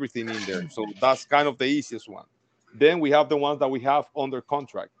control of everything in there. So that's kind of the easiest one. Then we have the ones that we have under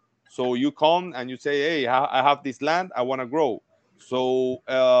contract. So you come and you say, "Hey, I have this land, I want to grow." So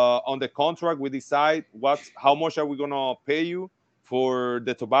on the contract, we decide how much are we gonna pay you for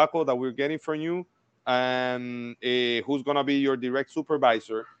the tobacco that we're getting from you, and who's gonna be your direct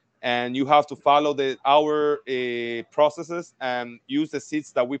supervisor, and you have to follow our processes and use the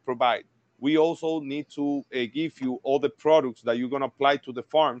seeds that we provide. We also need to give you all the products that you're going to apply to the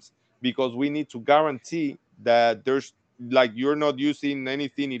farms, because we need to guarantee that there's, like, you're not using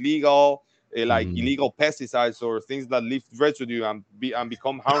anything illegal, like illegal pesticides or things that leave residue and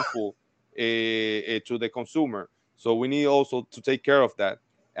become harmful to the consumer. So we need also to take care of that.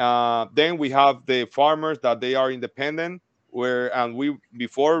 Then we have the farmers that they are independent, and we,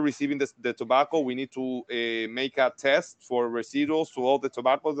 before receiving the tobacco, we need to make a test for residuals to all the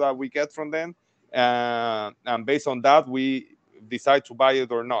tobacco that we get from them, and based on that we decide to buy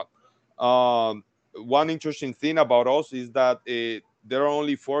it or not. One interesting thing about us is that there are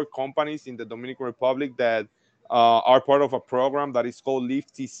only 4 companies in the Dominican Republic that are part of a program that is called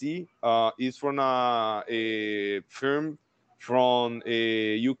Leaf TC. It's from a firm from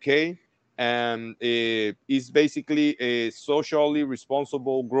UK, and it's basically a socially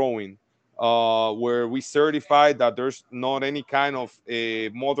responsible growing, where we certify that there's not any kind of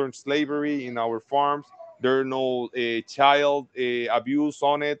modern slavery in our farms. There's no child abuse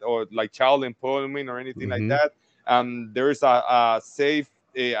on it, or like child employment or anything like that. And there's a safe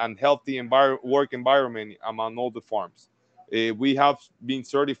and healthy work environment among all the farms. We have been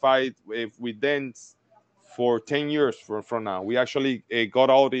certified with them for 10 years from now. We actually got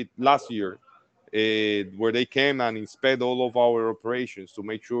audit last year, where they came and inspect all of our operations to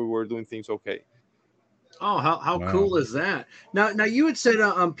make sure we're doing things okay. Oh, how Wow. cool is that? Now you had said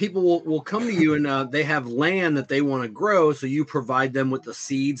people will come to you and they have land that they want to grow, so you provide them with the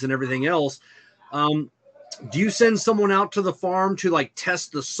seeds and everything else. Do you send someone out to the farm to like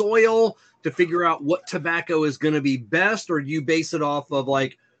test the soil to figure out what tobacco is going to be best, or do you base it off of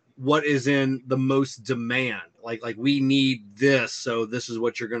like what is in the most demand? Like we need this, so this is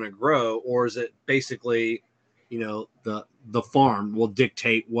what you're going to grow, or is it basically, the farm will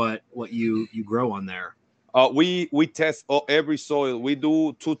dictate what you grow on there? We test every soil. We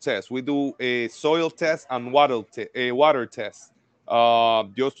do 2 tests. We do a soil test and water test,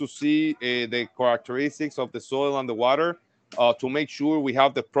 just to see the characteristics of the soil and the water, to make sure we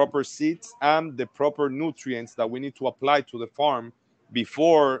have the proper seeds and the proper nutrients that we need to apply to the farm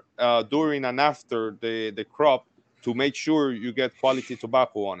before, during, and after the crop, to make sure you get quality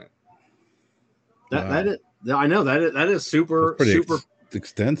tobacco on it. That is, I know that is super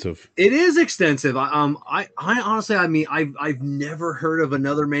extensive. It is extensive. I honestly, I mean, I've never heard of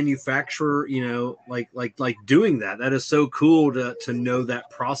another manufacturer, like doing that. That is so cool to know that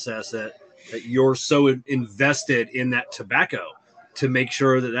process, that you're so invested in that tobacco to make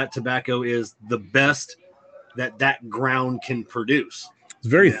sure that tobacco is the best that ground can produce. It's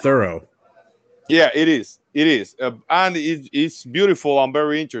very thorough. Yeah, it is. It is, and it's beautiful and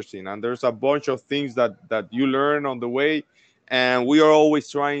very interesting. And there's a bunch of things that you learn on the way, and we are always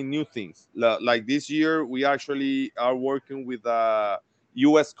trying new things. Like this year, we actually are working with a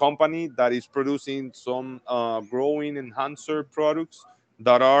U.S. company that is producing some growing enhancer products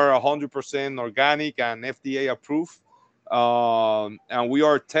that are 100% organic and FDA approved. And we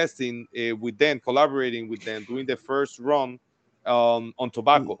are testing with them, collaborating with them, doing the first run on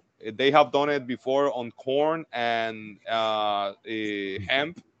tobacco. They have done it before on corn and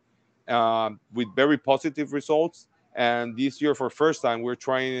hemp, with very positive results. And this year, for first time, we're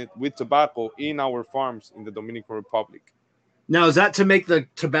trying it with tobacco in our farms in the Dominican Republic. Now, is that to make the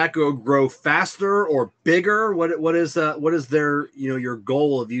tobacco grow faster or bigger? What is their your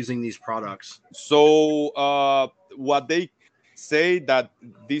goal of using these products? So what they say that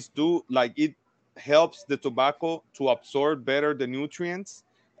these do, like, it helps the tobacco to absorb better the nutrients.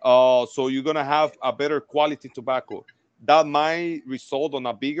 So you're gonna have a better quality tobacco. That might result on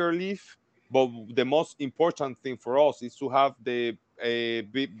a bigger leaf, but the most important thing for us is to have the a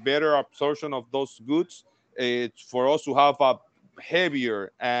bit better absorption of those goods. For us to have a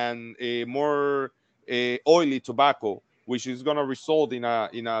heavier and a more oily tobacco, which is gonna result in on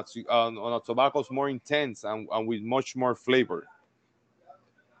a tobacco's more intense and with much more flavor.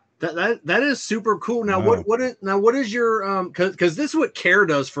 That is super cool. Now, Wow. what is your because this is what Care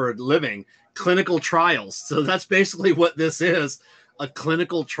does for a living, clinical trials. So that's basically what this is, a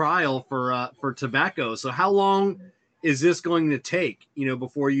clinical trial for tobacco. So how long is this going to take,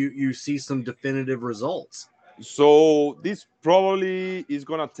 before you see some definitive results? So this probably is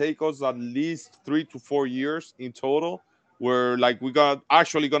gonna take us at least 3 to 4 years in total. Where like we got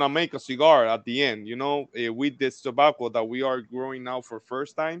actually gonna make a cigar at the end, with this tobacco that we are growing now for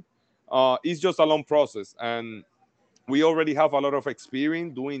first time. It's just a long process, and we already have a lot of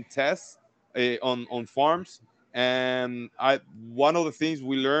experience doing tests on farms. And one of the things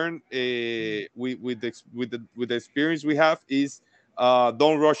we learned with the experience we have is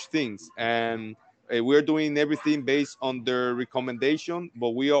don't rush things. And we're doing everything based on their recommendation,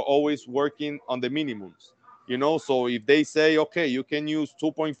 but we are always working on the minimums. So if they say, okay, you can use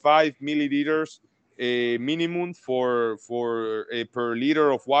 2.5 milliliters minimum for per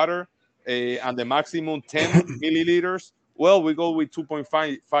liter of water, and the maximum 10 milliliters, well, we go with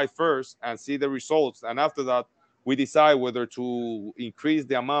 2.5 first and see the results. And after that, we decide whether to increase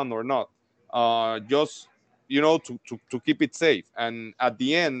the amount or not. Just, to keep it safe. And at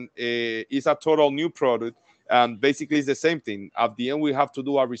the end, it's a total new product. And basically, it's the same thing. At the end, we have to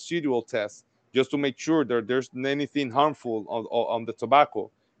do a residual test just to make sure that there's anything harmful on the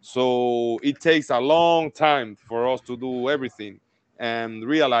tobacco. So it takes a long time for us to do everything and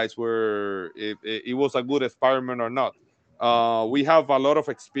realize where it was a good experiment or not. We have a lot of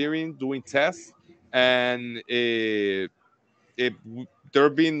experience doing tests, and it, there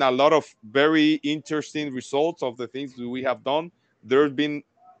have been a lot of very interesting results of the things that we have done. There's been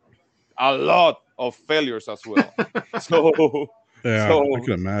a lot of failures as well. So, Yeah, I so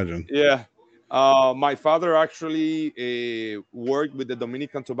can imagine. yeah. My father actually worked with the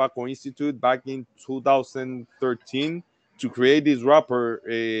Dominican Tobacco Institute back in 2013 to create this wrapper.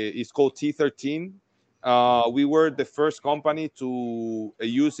 It's called T13. We were the first company to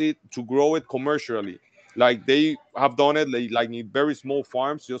use it to grow it commercially. Like they have done it like in very small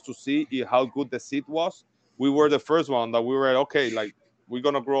farms just to see how good the seed was. We were the first one that we were okay, like we're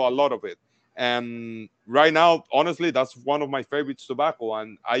gonna grow a lot of it. And right now, honestly, that's one of my favorites tobacco,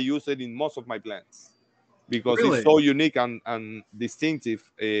 and I use it in most of my blends because it's Really? so unique and distinctive.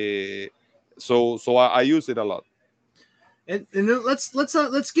 So I use it a lot. And then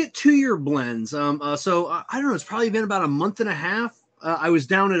let's get to your blends. So I don't know. It's probably been about a month and a half. I was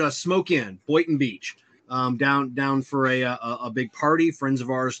down at a Smoke Inn, Boynton Beach, down for a big party. Friends of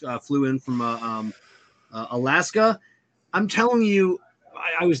ours flew in from Alaska. I'm telling you,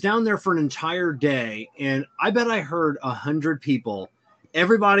 I was down there for an entire day, and I bet I heard 100 people.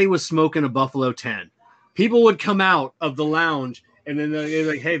 Everybody was smoking a Buffalo 10. People would come out of the lounge, and then they're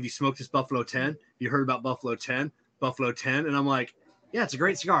like, "Hey, have you smoked this Buffalo 10? You heard about Buffalo 10? Buffalo 10?" And I'm like, "Yeah, it's a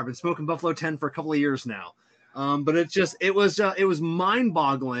great cigar. I've been smoking Buffalo 10 for a couple of years now." But it was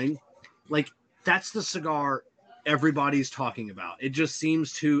mind-boggling. Like that's the cigar everybody's talking about. It just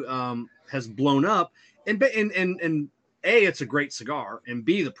seems to has blown up, and A, it's a great cigar, and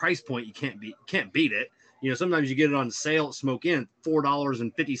B, the price point you can't beat it. Sometimes you get it on sale at Smoke Inn,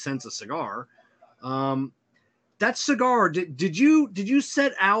 $4.50 a cigar. That cigar, did you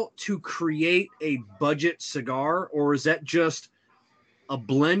set out to create a budget cigar, or is that just a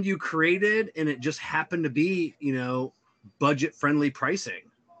blend you created and it just happened to be, budget friendly pricing?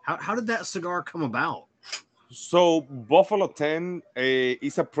 How did that cigar come about? So Buffalo 10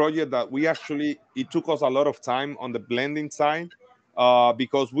 is a project that it took us a lot of time on the blending side,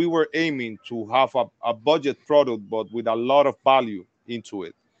 because we were aiming to have a budget product, but with a lot of value into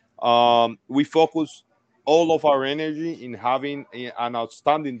it. We focused all of our energy in having an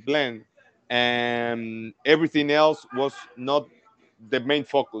outstanding blend, and everything else was not the main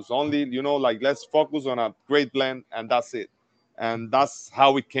focus. Only, like let's focus on a great blend, and that's it. And that's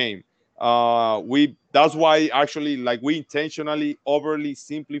how it came. We That's why actually like we intentionally overly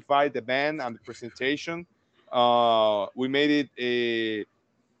simplified the band and the presentation. We made it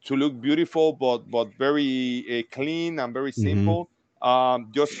to look beautiful, but very clean and very Hmm. simple.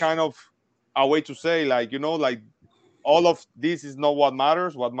 Just kind of a way to say, like, like all of this is not what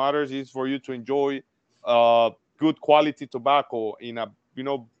matters. What matters is for you to enjoy good quality tobacco in a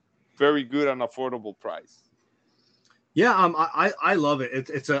very good and affordable price. Yeah, I love it.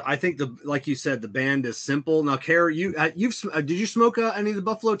 It's a I think the like you said the band is simple. Now, Kara, did you smoke any of the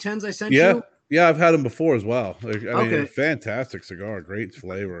Buffalo Tens I sent Yeah, you? yeah, I've had them before as well. Like, I mean, Okay, fantastic cigar, great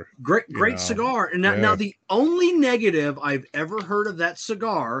flavor. great cigar. And now Yeah. the only negative I've ever heard of that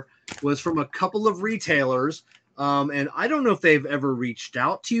cigar was from a couple of retailers, and I don't know if they've ever reached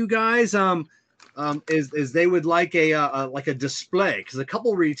out to you guys. Is they would like a display because a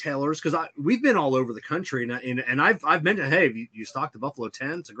couple retailers because we've been all over the country and I've mentioned, hey, you stock the Buffalo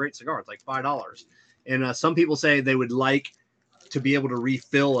 10, it's a great cigar, it's like $5, and some people say they would like to be able to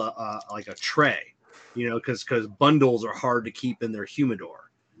refill like a tray, because bundles are hard to keep in their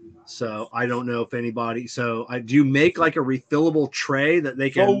humidor. So I don't know if anybody. So I do you make like a refillable tray that they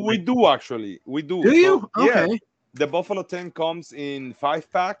can. So we do actually. We do. Do you? So, yeah, Okay. the Buffalo 10 comes in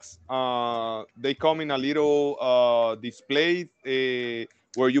 5 packs. They come in a little display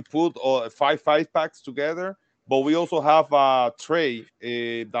where you put five packs together. But we also have a tray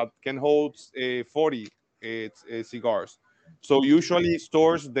that can hold 40 cigars. So usually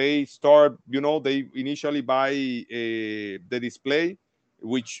stores they start, they initially buy the display,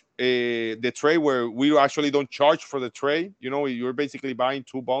 which the tray where we actually don't charge for the tray. You're basically buying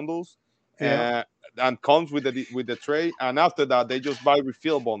two bundles, Yeah. and comes with the tray, and after that they just buy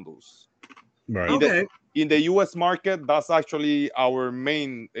refill bundles. Right. In the Okay. in the U.S. market, that's actually our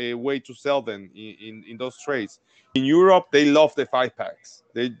main way to sell them in those trays. In Europe, they love the 5 packs.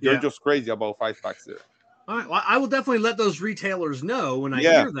 They're Yeah. just crazy about 5 packs there. All right. Well, I will definitely let those retailers know when I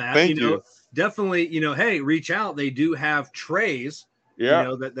Yeah, hear that. thank you. Definitely. Hey, reach out. They do have trays.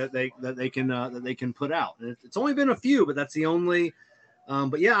 Yeah. That they can put out. And it's only been a few, but that's the only.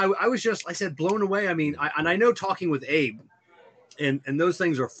 But yeah, I was just I said blown away. I mean, I know talking with Abe, and those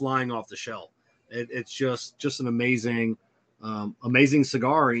things are flying off the shelf. It's just an amazing. Amazing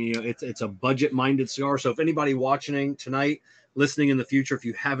cigar. It's a budget minded cigar. So if anybody watching tonight, listening in the future, if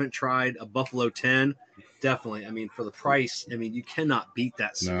you haven't tried a Buffalo 10, definitely. I mean, for the price, I mean, you cannot beat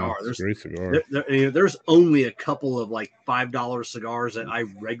that cigar. No, it's a great cigar. There's only a couple of like $5 cigars that I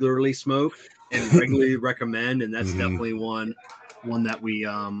regularly smoke and regularly recommend, and that's definitely one that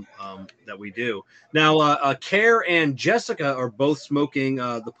we do. Now, Care and Jessica are both smoking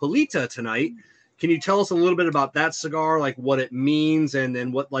the Polita tonight. Can you tell us a little bit about that cigar, like what it means and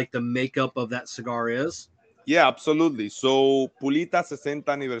then what like the makeup of that cigar is? Yeah, absolutely. So Pulita 60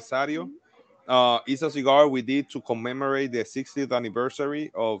 Aniversario is a cigar we did to commemorate the 60th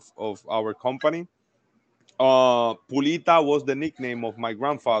anniversary of our company. Pulita was the nickname of my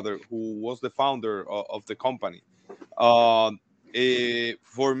grandfather, who was the founder of the company. For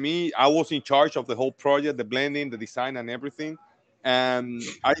me, I was in charge of the whole project, the blending, the design, and everything. And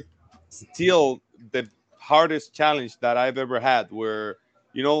I still the hardest challenge that I've ever had, where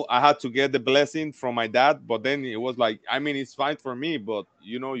I had to get the blessing from my dad, but then it was like, I mean, it's fine for me, but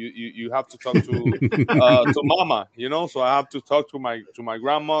you have to talk to mama, so I have to talk to my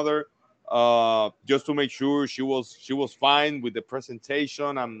grandmother, just to make sure she was fine with the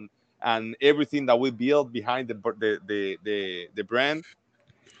presentation and everything that we built behind the brand.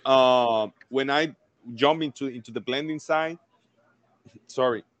 When I jump into the blending side,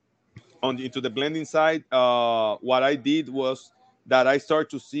 sorry, into the blending side, what I did was that I started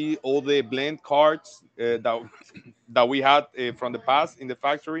to see all the blend cards that we had from the past in the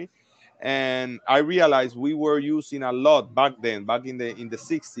factory, and I realized we were using a lot back then, back in the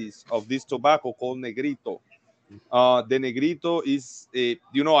 60s, of this tobacco called Negrito. The Negrito is,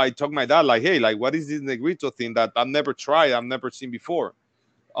 I told my dad, like, hey, like, what is this Negrito thing that I've never tried, I've never seen before?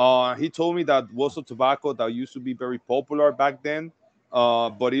 He told me that was a tobacco that used to be very popular back then,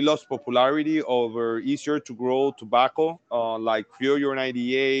 but it lost popularity over easier to grow tobacco, like Criollo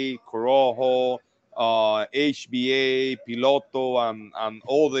 98, Corojo, HBA, Piloto, and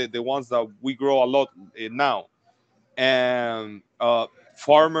all the ones that we grow a lot now. And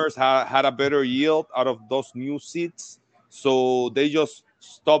farmers had a better yield out of those new seeds, so they just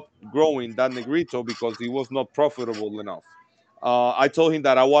stopped growing that Negrito because it was not profitable enough. I told him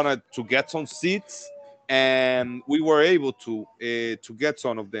that I wanted to get some seeds, and we were able to get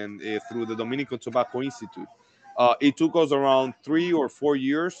some of them through the Dominican Tobacco Institute. It took us around 3 or 4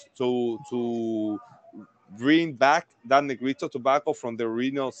 years to bring back that Negrito tobacco from the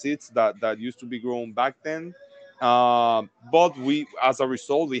original seeds that used to be grown back then. But as a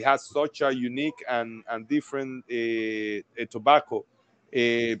result, we had such a unique and different tobacco.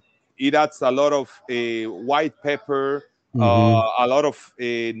 It adds a lot of white pepper, a lot of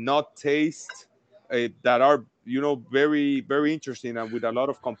nut taste that are very very interesting and with a lot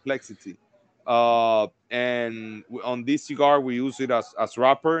of complexity. And on this cigar we use it as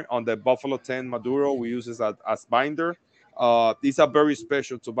wrapper. On the Buffalo 10 Maduro we use it as binder. It's a very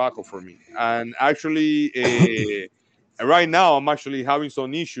special tobacco for me, and actually right now I'm actually having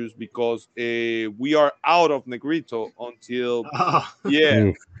some issues because we are out of Negrito until Oh, yeah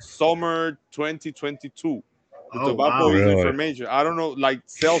Oof, summer 2022. The oh tobacco wow. is in really? fermentation. I don't know, like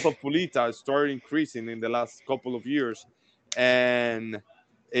sales of Pulita started increasing in the last couple of years, and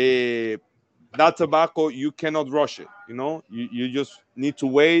that tobacco you cannot rush it. You just need to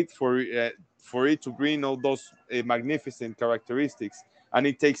wait for it to bring all those magnificent characteristics, and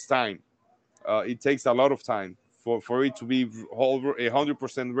it takes time. It takes a lot of time for it to be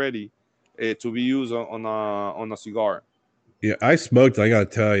 100% ready to be used on a cigar. Yeah, I smoked. I gotta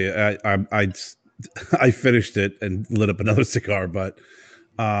tell you, I finished it and lit up another cigar, but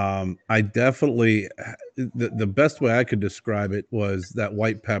I definitely the best way I could describe it was that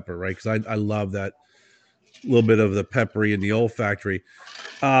white pepper, right? Because I love that little bit of the peppery and the olfactory.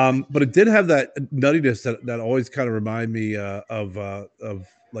 But it did have that nuttiness that always kind of remind me of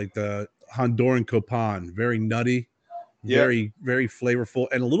like the Honduran Copan, very nutty, Yeah, very flavorful,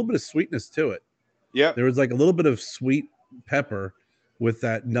 and a little bit of sweetness to it. yeah. There was like a little bit of sweet pepper with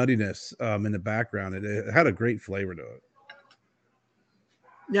that nuttiness in the background. It had a great flavor to it.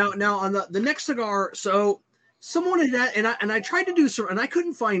 Now on the next cigar, so someone had and I tried to do some, and I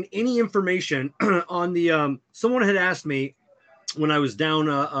couldn't find any information on the. Someone had asked me when I was down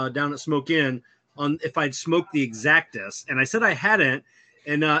at Smoke Inn on if I'd smoked the Exactus, and I said I hadn't,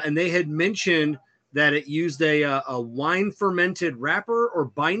 and they had mentioned that it used a wine fermented wrapper or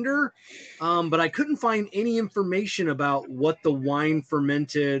binder, but I couldn't find any information about what the wine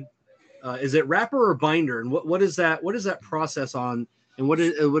fermented. Is it wrapper or binder, and what is that? What is that process on? And what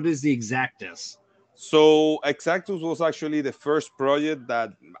is the Exactus? So Exactus was actually the first project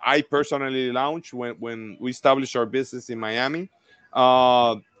that I personally launched when we established our business in Miami.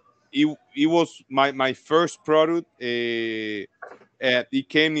 Uh, it was my first product. It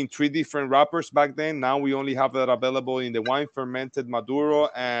came in 3 different wrappers back then. Now we only have that available in the wine fermented Maduro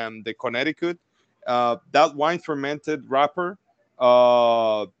and the Connecticut. That wine fermented wrapper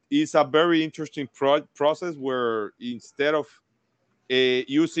is a very interesting process where instead of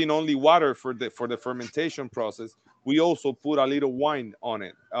using only water for the fermentation process, we also put a little wine on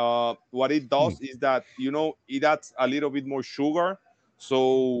it. What it Hmm. does is that it adds a little bit more sugar,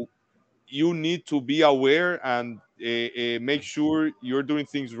 so you need to be aware and make sure you're doing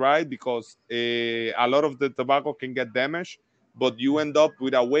things right, because a lot of the tobacco can get damaged, but you end up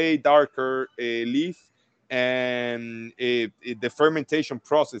with a way darker leaf, and the fermentation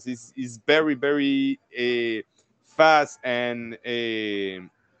process is very very fast, and it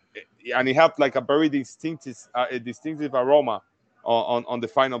have like a very distinctive aroma on the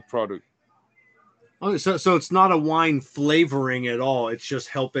final product. Oh, so it's not a wine flavoring at all. It's just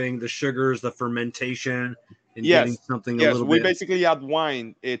helping the sugars, the fermentation, and getting Yes, something a yes. little We bit. basically add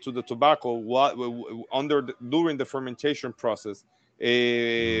wine to the tobacco during the fermentation process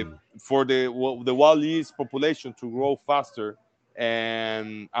Mm. for the wild yeast population to grow faster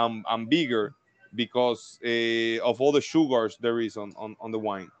and bigger, because of all the sugars there is on the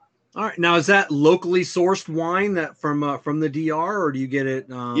wine. All right. Now, is that locally sourced wine that from the DR, or do you get it?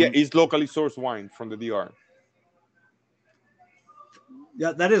 Yeah, it's locally sourced wine from the DR.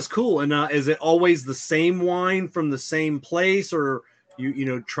 Yeah, that is cool. And is it always the same wine from the same place, or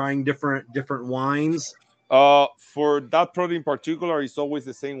trying different wines? For that product in particular, it's always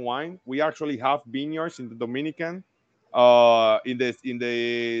the same wine. We actually have vineyards in the Dominican, in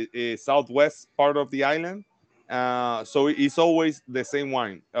the southwest part of the island. So it's always the same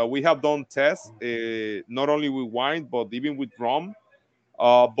wine. We have done tests, not only with wine but even with rum.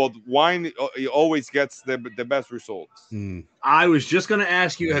 But wine it always gets the best results. Mm. I was just going to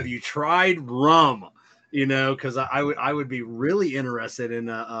ask you, Yeah. have you tried rum? Because I would be really interested in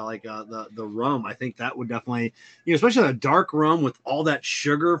the rum. I think that would definitely, especially a dark rum with all that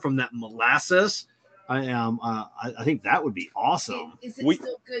sugar from that molasses. I think that would be awesome. Is it We-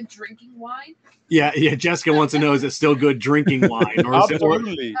 still good drinking wine? Yeah. Jessica wants to know: is it still good drinking wine, or is it?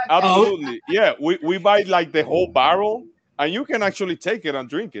 Absolutely, Okay. absolutely. Yeah, we buy like the whole barrel, and you can actually take it and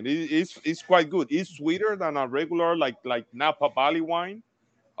drink it. It's quite good. It's sweeter than a regular like Napa Valley wine.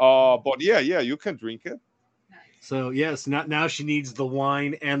 But yeah, you can drink it. Nice. So yes, now she needs the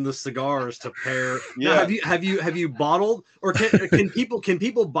wine and the cigars to pair. Now, Yeah. have you bottled, or can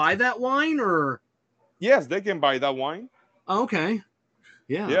people buy that wine, or? Yes, they can buy that wine. Oh, okay.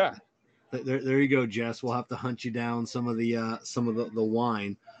 Yeah. Yeah. There you go, Jess. We'll have to hunt you down some of the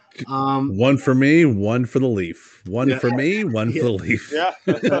wine. One for me, one for the leaf. One Yeah. for me, one for the leaf. Yeah.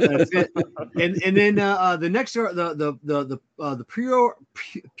 That's it. And then the next the pure,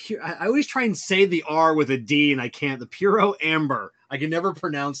 I always try and say the R with a D and I can't. The Puro Amber. I can never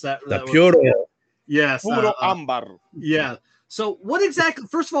pronounce that. The that pure. Yes. Puro ambar. Yeah. So what exactly?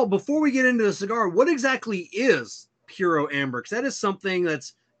 First of all, before we get into the cigar, what exactly is Puro Amber? Because that is something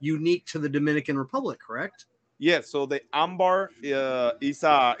that's unique to the Dominican Republic, correct? Yeah, so the ambar is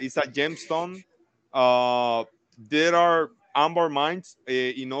a gemstone. Uh, there are amber mines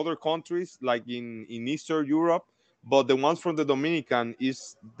in other countries, like in Eastern Europe, but the ones from the Dominican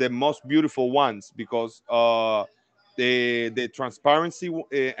is the most beautiful ones because the transparency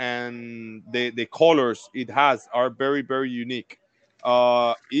and the colors it has are very very unique.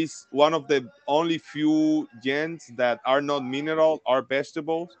 It's one of the only few gens that are not mineral, are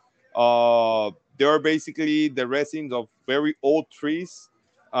vegetables. They are basically the resins of very old trees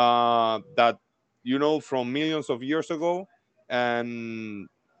that from millions of years ago, and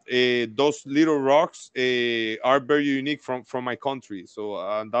those little rocks are very unique from my country.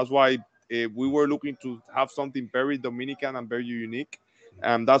 So that's why we were looking to have something very Dominican and very unique,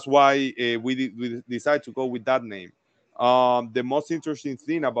 and that's why we decided to go with that name. The most interesting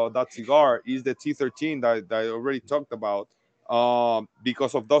thing about that cigar is the T13 that I already talked about,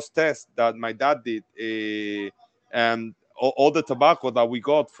 because of those tests that my dad did, and all the tobacco that we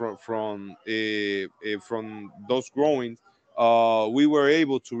got from those growings. We were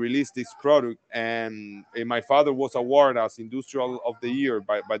able to release this product, and my father was awarded as Industrial of the Year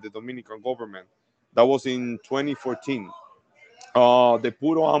by the Dominican government. That was in 2014. The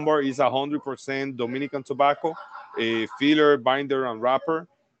Puro Amber is 100% Dominican tobacco, a filler, binder, and wrapper,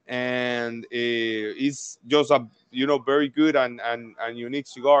 and it's just a very good and unique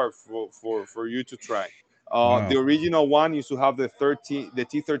cigar for you to try. Wow. The original one used to have the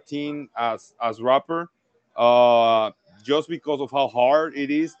T13 as wrapper. Uh, just because of how hard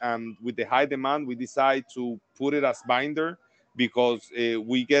it is, and with the high demand, we decide to put it as binder because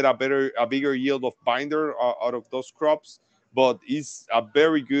we get a bigger yield of binder out of those crops, but it's a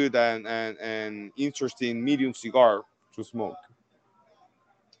very good and interesting medium cigar to smoke.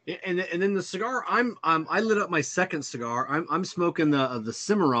 And then the cigar, I lit up my second cigar. I'm smoking the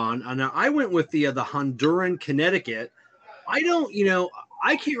Cimarron. And I went with the Honduran Connecticut. I don't,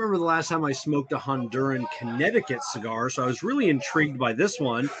 I can't remember the last time I smoked a Honduran Connecticut cigar, so I was really intrigued by this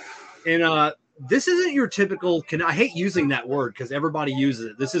one. And this isn't your typical. I hate using that word because everybody uses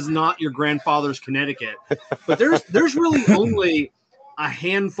it. This is not your grandfather's Connecticut, but there's really only a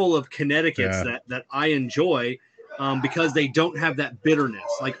handful of Connecticut's Yeah. that I enjoy. Because they don't have that bitterness.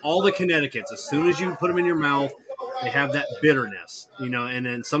 Like all the Connecticut's, as soon as you put them in your mouth, they have that bitterness, and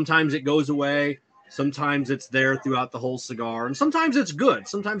then sometimes it goes away. Sometimes it's there throughout the whole cigar, and sometimes it's good.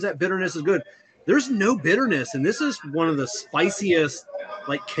 Sometimes that bitterness is good. There's no bitterness, and this is one of the spiciest,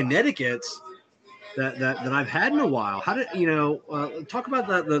 like Connecticut's that I've had in a while. How did talk about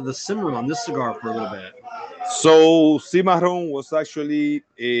the simmer on this cigar for a little bit? So Cimarron was actually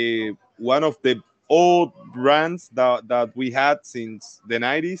one of the old brands that we had since the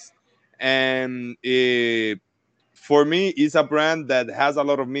 90s, and for me it's a brand that has a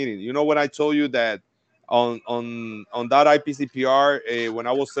lot of meaning. When I told you that on that IPCPR when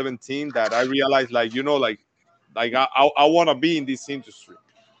I was 17, that I realized, like I want to be in this industry.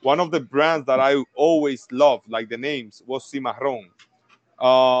 One of the brands that I always loved, like the names, was Cimarron.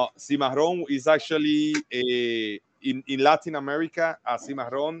 Cimarron is actually in Latin America.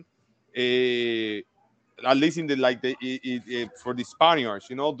 Cimarron, at least in for the Spaniards,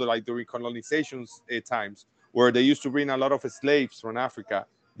 like during colonization times, where they used to bring a lot of slaves from Africa.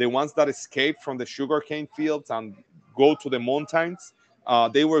 The ones that escaped from the sugarcane fields and go to the mountains,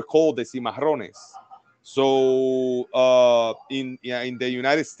 they were called the Cimarrones. So in the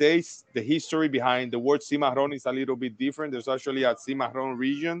United States, the history behind the word Cimarron is a little bit different. There's actually a Cimarron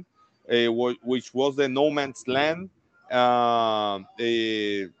region, which was the no man's land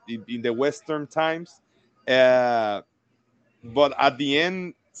in the Western times. But at the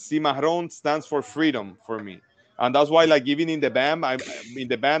end, Cimarron stands for freedom for me. And that's why, like, even in the band,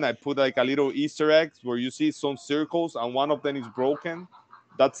 I put like a little Easter eggs where you see some circles and one of them is broken.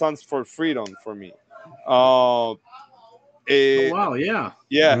 That stands for freedom for me. Uh, Oh eh, wow, yeah.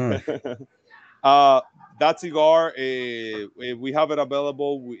 yeah. uh, that cigar, we have it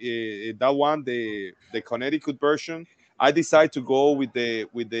available. That one, the Connecticut version. I decided to go with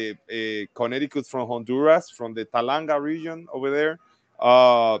the Connecticut from Honduras, from the Talanga region over there,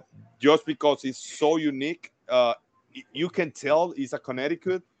 just because it's so unique. You can tell it's a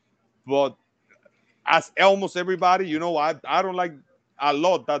Connecticut, but as almost everybody, I don't like a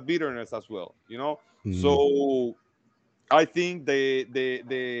lot that bitterness as well. Mhm. So I think the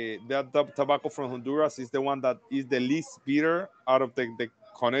tobacco from Honduras is the one that is the least bitter out of the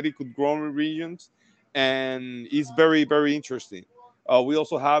Connecticut growing regions, and it's very very interesting. We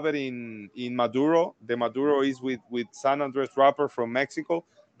also have it in Maduro. The Maduro is with San Andres wrapper from Mexico.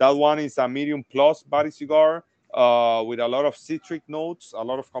 That one is a medium plus body cigar with a lot of citric notes, a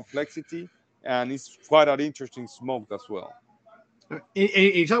lot of complexity, and it's quite an interesting smoke as well. And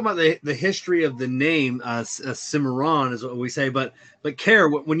you talk about the history of the name Cimarron is what we say, but Care,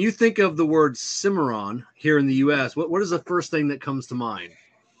 when you think of the word Cimarron here in the U.S., what is the first thing that comes to mind?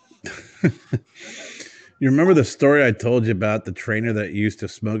 You remember the story I told you about the trainer that used to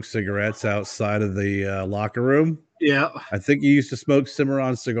smoke cigarettes outside of the locker room? Yeah. I think he used to smoke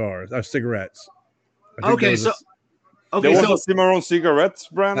Cimarron cigarettes. I think Okay. there Okay. There was So a Cimarron cigarettes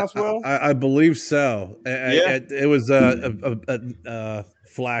brand as well. I believe so. Yeah, It was a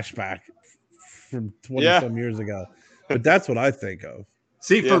flashback from 20 yeah, some years ago, but that's what I think of.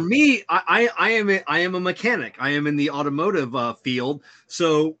 see, for yeah. me, I am a mechanic. I am in the automotive field.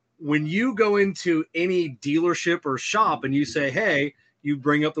 So when you go into any dealership or shop and you say, "Hey," you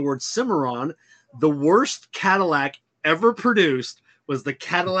bring up the word Cimarron, the worst Cadillac ever produced was the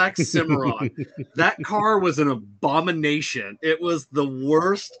Cadillac Cimarron. That car was an abomination. It was the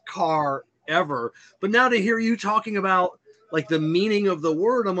worst car ever. But now to hear you talking about like the meaning of the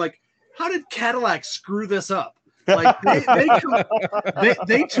word, I'm like, how did Cadillac screw this up? Like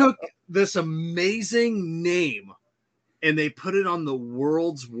they took this amazing name and they put it on the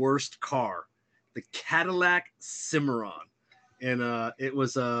world's worst car, the Cadillac Cimarron, and Yeah. it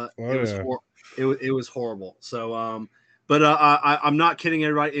was horrible. So but I'm not kidding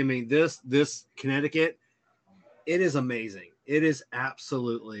everybody. I mean this Connecticut, it is amazing. It is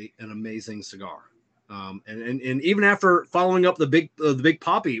absolutely an amazing cigar. And even after following up the big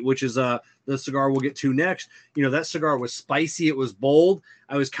poppy, which is the cigar we'll get to next, that cigar was spicy. It was bold.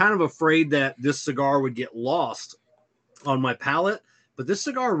 I was kind of afraid that this cigar would get lost on my palate, but this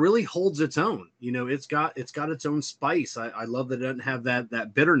cigar really holds its own. It's got its own spice. I love that it doesn't have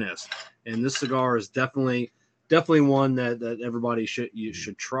that bitterness, and this cigar is definitely one that everybody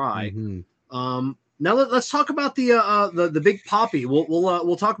should try. Mhm. Now let's talk about the big poppy.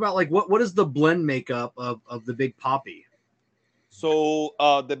 We'll talk about like what is the blend makeup of the big poppy. So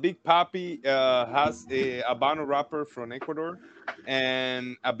the Big Papi has a Habano wrapper from Ecuador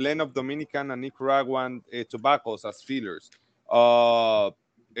and a blend of Dominican and Nicaraguan tobaccos as fillers.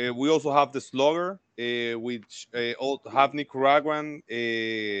 We also have the Slugger, which all have Nicaraguan,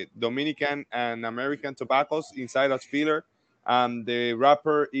 Dominican, and American tobaccos inside as filler. And the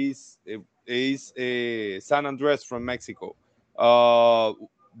wrapper is San Andres from Mexico.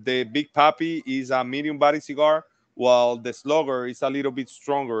 The Big Papi is a medium body cigar, while the Slugger is a little bit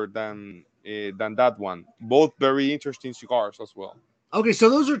stronger than that one. Both very interesting cigars as well. Okay, so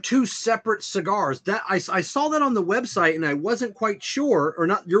those are two separate cigars. That I saw that on the website, and I wasn't quite sure, or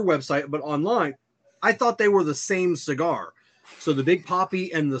not your website, but online. I thought they were the same cigar. So the Big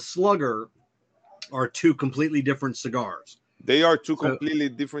Poppy and the Slugger are two completely different cigars. They are two completely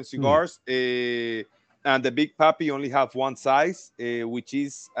different cigars. And the Big Papi only have one size, which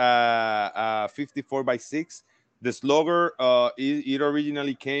is 54 by 6. The Slugger, it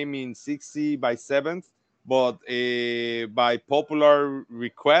originally came in 60 by 7th, but by popular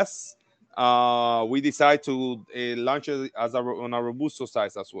requests, we decided to launch it as on a Robusto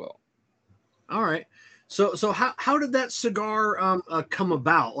size as well. All right. So how did that cigar come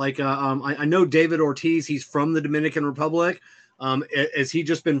about? Like I know David Ortiz. He's from the Dominican Republic. Has he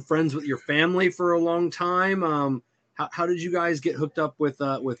just been friends with your family for a long time? How did you guys get hooked up with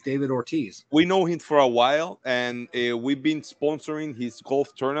David Ortiz? We know him for a while, and we've been sponsoring his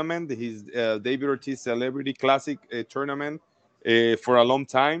golf tournament, his David Ortiz Celebrity Classic tournament, for a long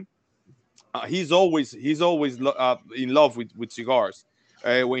time. He's always in love with cigars.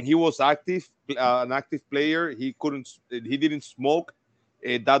 When he was an active player, he didn't smoke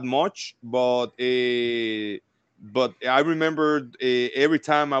that much, but I remember every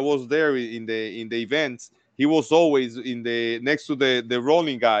time I was there in the events, he was always in the next to the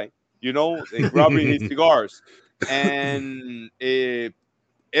rolling guy, grabbing his cigars, and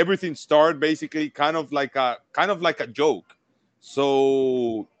everything started basically kind of like a joke.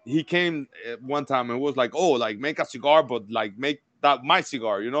 So he came one time and was like, "Oh, like make a cigar, but like make that my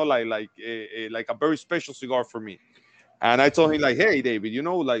cigar, like a very special cigar for me." And I told him like, "Hey, David,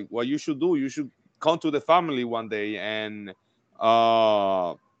 like what you should do, you should come to the family one day and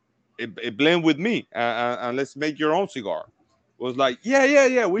blend with me, and let's make your own cigar." Was like,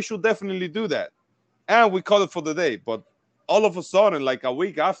 yeah, we should definitely do that, and we called it for the day. But all of a sudden, like a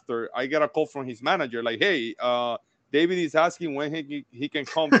week after, I get a call from his manager, like, hey, David is asking when he can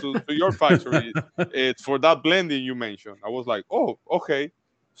come to your factory. It's for that blending you mentioned. I was like, oh, okay.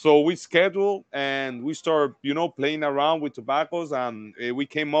 So we scheduled and we start, playing around with tobaccos, and we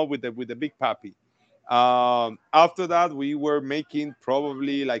came up with the Big Papi. After that, we were making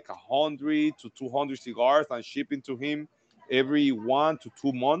probably like 100 to 200 cigars and shipping to him every 1 to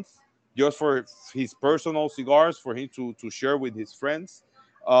 2 months, just for his personal cigars for him to share with his friends.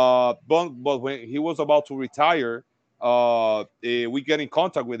 But when he was about to retire, we get in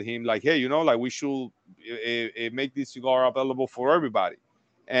contact with him, like, hey, like we should make this cigar available for everybody.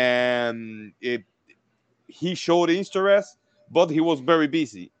 And he showed interest, but he was very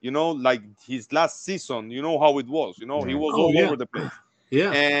busy, like his last season, how it was, he was all over the place.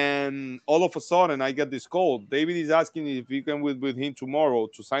 Yeah. And all of a sudden, I get this call. David is asking if you can with him tomorrow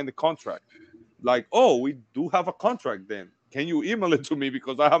to sign the contract. Like, oh, we do have a contract then. Can you email it to me?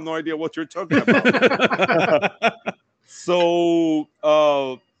 Because I have no idea what you're talking about. So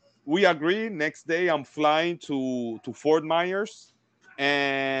we agree. Next day, I'm flying to Fort Myers.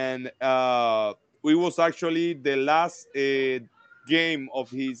 And it was actually the last game of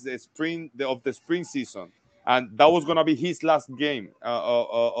his of the spring season, and that was gonna be his last game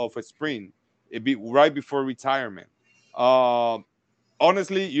of a spring, right before retirement.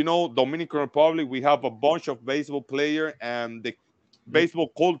 Honestly, Dominican Republic, we have a bunch of baseball players, and the baseball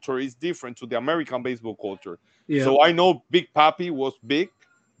culture is different to the American baseball culture. Yeah. So I know Big Papi was big,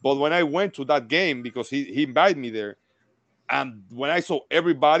 but when I went to that game, because he invited me there, and when I saw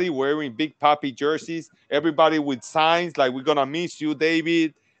everybody wearing Big Papi jerseys, everybody with signs like "We're gonna miss you,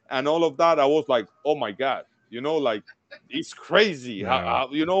 David," and all of that, I was like, "Oh my God!" Like it's crazy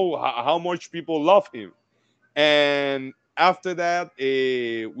how much people love him. And after that,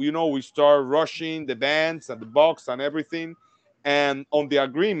 we start rushing the bands and the box and everything. And on the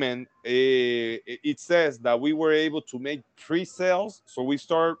agreement, it says that we were able to make pre-sales, so we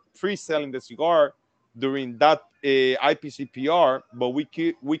start pre-selling the cigar during that IPCPR, but we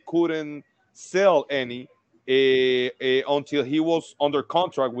couldn't sell any until he was under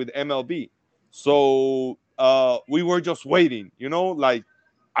contract with MLB. So we were just waiting, like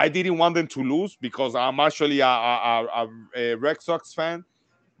I didn't want them to lose because I'm actually a Red Sox fan,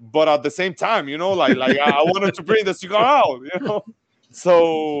 but at the same time, like I wanted to bring the cigar out.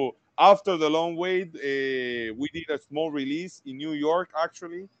 So after the long wait, we did a small release in New York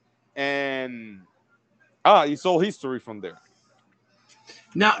actually, and it's all history from there.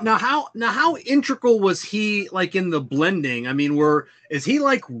 Now how integral was he, like, in the blending? I mean, is he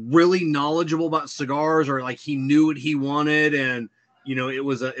like really knowledgeable about cigars, or like he knew what he wanted, and it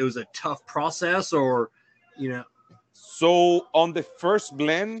was a tough process, or So on the first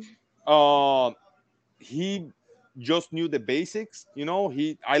blend, he just knew the basics.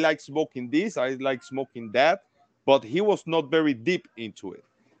 I like smoking this, I like smoking that, but he was not very deep into it.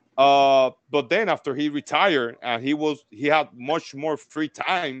 But then after he retired and he had much more free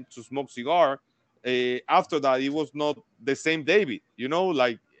time to smoke cigar. After that, it was not the same David.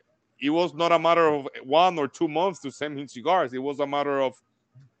 Like it was not a matter of 1 or 2 months to send him cigars. It was a matter of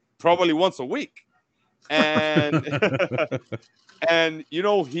probably once a week. And and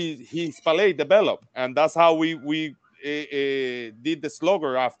his palate developed, and that's how we did the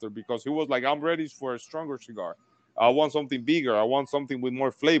slugger after, because he was like, I'm ready for a stronger cigar. I want something bigger. I want something with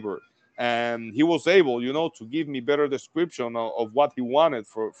more flavor. And he was able, to give me better description of what he wanted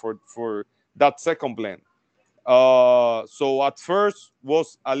for that second blend. So at first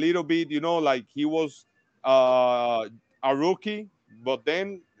was a little bit, like he was a rookie, but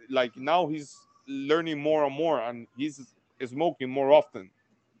then like now he's learning more and more, and he's smoking more often.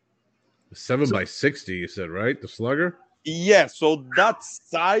 7x60, you said, right? The slugger? Yeah, so that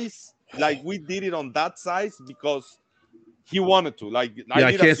size, like we did it on that size because he wanted to. Like,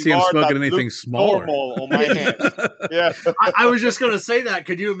 I can't see him smoking anything smaller. Normal on my hand. Yeah, I was just gonna say that.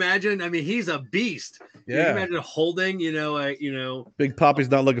 Could you imagine? I mean, he's a beast. Yeah. Can you imagine holding, Big Papi's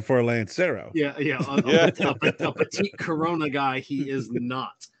not looking for a Lancero. Yeah. A petite Corona guy. He is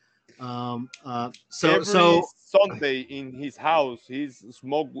not. Every Sunday in his house, he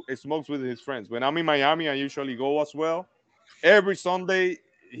smokes with his friends. When I'm in Miami, I usually go as well. Every Sunday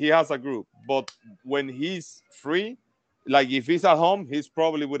he has a group, but when he's free, like if he's at home, he's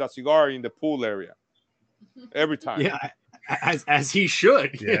probably with a cigar in the pool area. Every time. Yeah, as he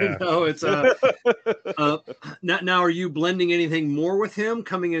should. Yeah. It's now. Are you blending anything more with him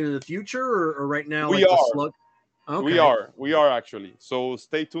coming into the future, or right now? We are. Okay. We are actually. So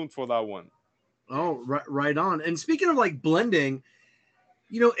stay tuned for that one. Oh, right on. And speaking of like blending,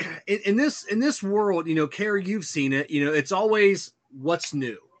 you know, in this world, you know, Carrie, you've seen it. You know, it's always what's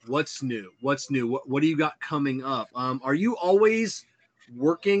new, what's new, what's new. What do you got coming up? Are you always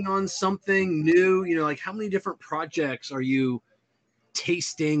working on something new? You know, like how many different projects are you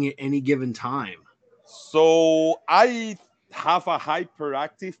tasting at any given time? So I have a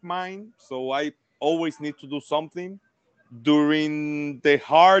hyperactive mind, so I always need to do something. During the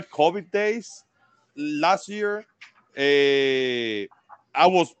hard COVID days last year, I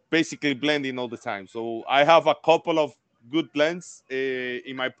was basically blending all the time. So I have a couple of good blends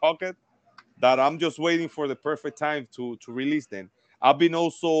in my pocket that I'm just waiting for the perfect time to release them. I've been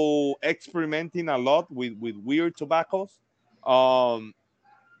also experimenting a lot with weird tobaccos. Um,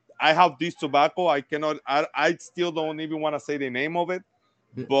 I have this tobacco. I still don't even want to say the name of it,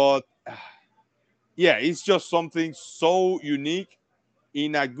 but yeah, it's just something so unique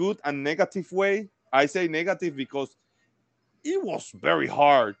in a good and negative way. I say negative because it was very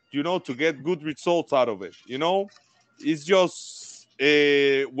hard, to get good results out of it. It's just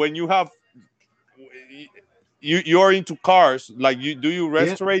when you have you're into cars, like you Yeah.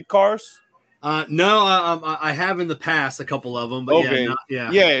 restaurate cars? No, I have in the past a couple of them, but yeah, Okay. not,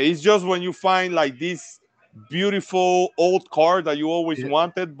 yeah, Yeah, it's just when you find like this beautiful old car that you always yeah,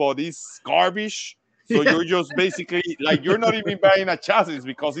 wanted, but it's garbage. So yeah, you're just basically like you're not even buying a chassis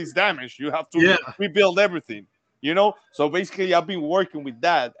because it's damaged. You have to yeah. rebuild everything. So basically, I've been working with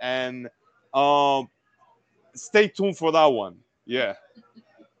that, and um, stay tuned for that one. Yeah.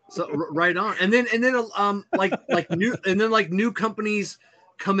 So right on, and then like new and then like new companies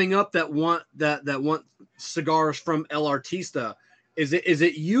coming up that want cigars from El Artista. Is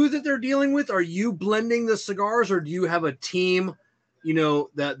it you that they're dealing with? Are you blending the cigars, or do you have a team,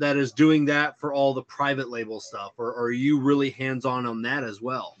 that is doing that for all the private label stuff, or are you really hands on that as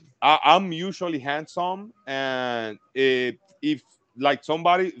well? I'm usually hands-on, and if like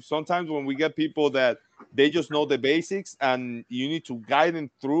sometimes when we get people that they just know the basics, and you need to guide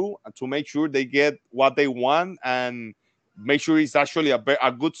them through to make sure they get what they want and make sure it's actually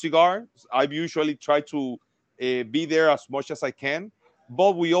a good cigar. I usually try to be there as much as I can,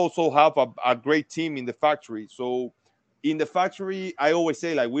 but we also have a great team in the factory. So in the factory, I always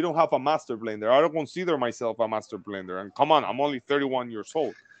say, like, we don't have a master blender. I don't consider myself a master blender, and come on, I'm only 31 years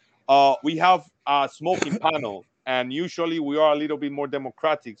old. We have a smoking panel, and usually we are a little bit more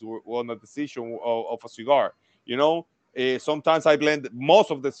democratic on the decision of a cigar. Sometimes I blend.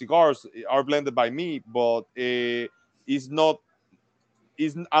 Most of the cigars are blended by me, but it's not.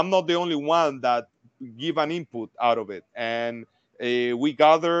 I'm not the only one that give an input out of it, and we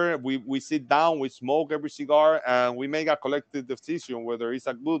gather, we sit down, we smoke every cigar, and we make a collective decision whether it's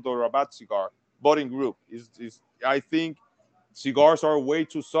a good or a bad cigar. But in group, I think cigars are way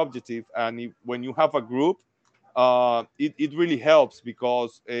too subjective, and when you have a group, it really helps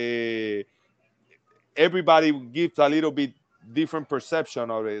because everybody gives a little bit different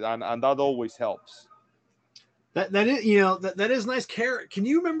perception of it, and that always helps. That is, that is nice. Can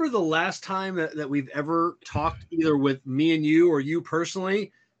you remember the last time that we've ever talked, either with me and you or you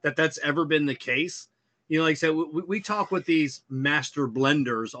personally, that's ever been the case? Like I said, we talk with these master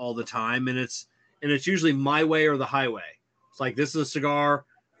blenders all the time, and it's usually my way or the highway. It's like, this is a cigar,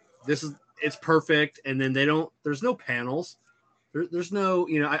 it's perfect, and then there's no panels. There's no,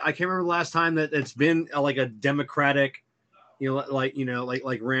 I can't remember the last time that it's been like a democratic,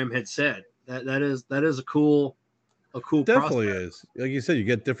 like Ram had said. That is a cool Definitely prospect. is. Like you said, you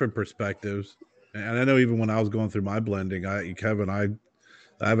get different perspectives. And I know even when I was going through my blending, Kevin, I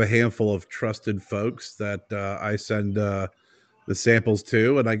have a handful of trusted folks that I send the samples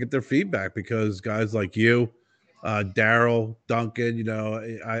to, and I get their feedback because guys like you, Daryl, Duncan,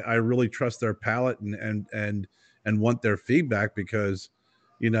 I really trust their palate and want their feedback because,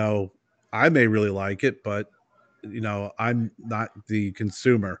 I may really like it, but I'm not the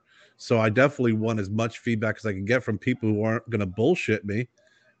consumer. So I definitely want as much feedback as I can get from people who aren't going to bullshit me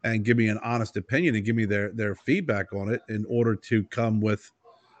and give me an honest opinion and give me their feedback on it in order to come with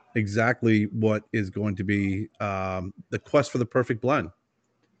exactly what is going to be the quest for the perfect blend.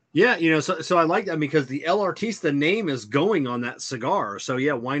 Yeah, so I like that because the El Artista name is going on that cigar. So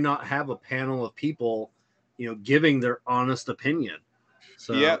yeah, why not have a panel of people, giving their honest opinion?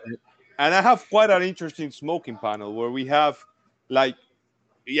 Yeah, So and I have quite an interesting smoking panel where we have, like,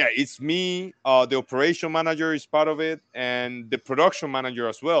 yeah, it's me, the operation manager is part of it, and the production manager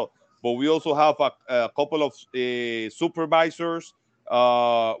as well. But we also have a couple of supervisors.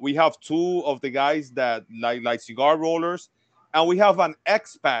 We have two of the guys that like cigar rollers, and we have an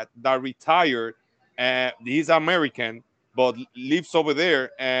expat that retired. And he's American, but lives over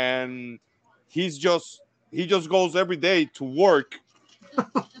there, and he just goes every day to work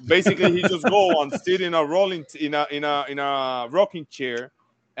Basically, he just go and sit in a rolling in a rocking chair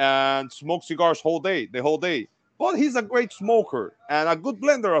and smoke cigars the whole day. But he's a great smoker and a good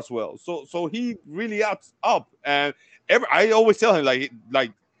blender as well. So he really adds up. And I always tell him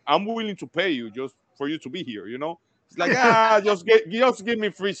like I'm willing to pay you just for you to be here. It's like just give me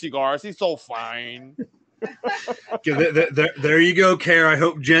free cigars. It's all fine. Okay, there you go, Care. I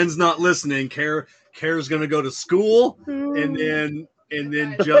hope Jen's not listening. Care's gonna go to school and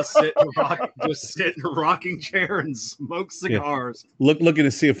then just sit in a rocking chair and smoke cigars. Yeah. Looking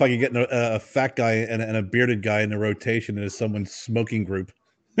to see if I can get a fat guy and a bearded guy in the rotation as someone's smoking group.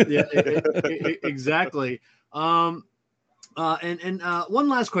 Yeah, exactly. And one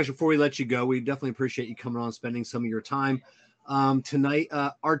last question before we let you go. We definitely appreciate you coming on, spending some of your time tonight.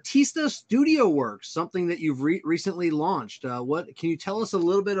 Artista Studio Works, something that you've recently launched. What can you tell us a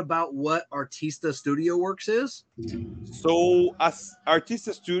little bit about what Artista Studio Works is? So, as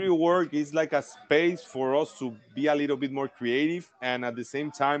Artista Studio Work is like a space for us to be a little bit more creative and at the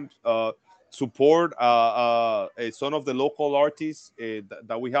same time support some of the local artists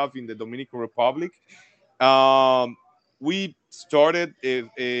that we have in the Dominican Republic. We started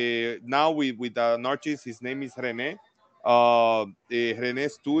now with an artist. His name is Rene. Rene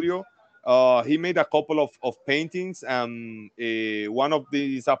Studio. He made a couple of paintings, and one of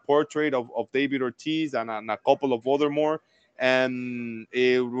these is a portrait of David Ortiz, and a couple of other more. And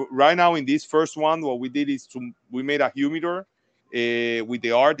right now, in this first one, what we did is we made a humidor with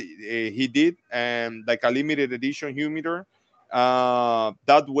the art he did, and like a limited edition humidor.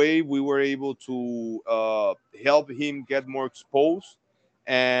 That way, we were able to help him get more exposed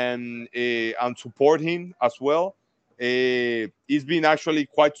and support him as well. It's been actually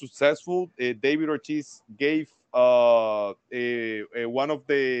quite successful. David Ortiz gave one of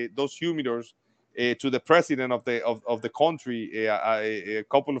those humidors to the president of the country a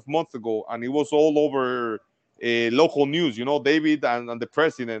couple of months ago, and it was all over local news. David and the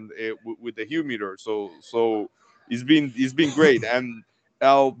president with the humidor. So it's been great, and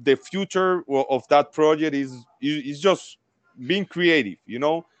the future of that project is just being creative.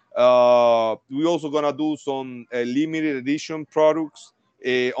 We also gonna do some limited edition products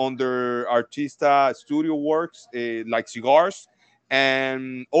under Artista Studio Works, like cigars,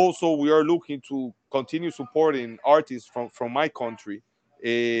 and also we are looking to continue supporting artists from my country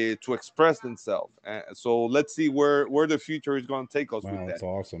to express themselves. So let's see where the future is going to take us with that. That's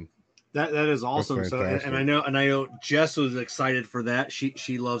awesome. That is awesome. So, and I know Jess was excited for that.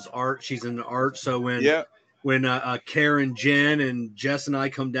 She loves art. She's into art. So when Karen, Jen, and Jess and I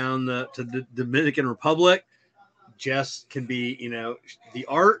come down to the Dominican Republic, Jess can be, the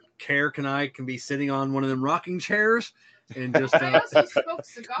art. I can be sitting on one of them rocking chairs, and just. I also smoke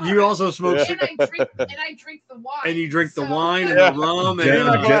cigars. You also smoke cigars. And I drink the wine. And you drink the wine and the rum.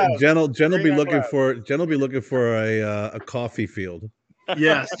 Jen will be looking for a coffee field.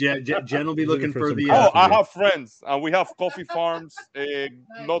 Yes, Jen will be looking for the. I have friends, and we have coffee farms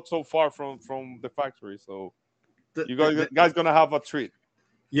not so far from the factory. So you guys gonna have a treat.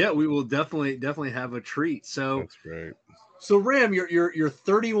 Yeah, we will definitely have a treat. So that's great. So Ram, you're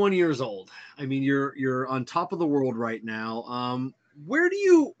 31 years old. I mean, you're on top of the world right now. Where do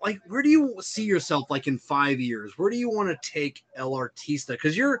you see yourself like in 5 years? Where do you want to take El Artista?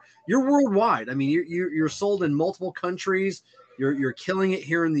 Because you're worldwide. I mean, you're sold in multiple countries. You're killing it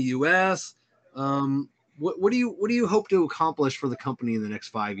here in the U.S. What do you hope to accomplish for the company in the next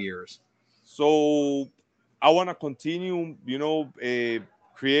 5 years? So I want to continue,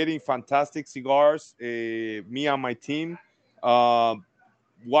 creating fantastic cigars. Me and my team,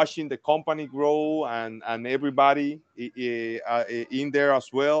 watching the company grow and everybody in there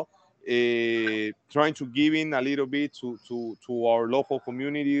as well. Trying to give in a little bit to our local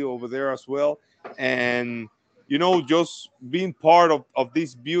community over there as well, and just being part of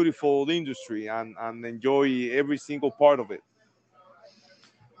this beautiful industry and enjoy every single part of it.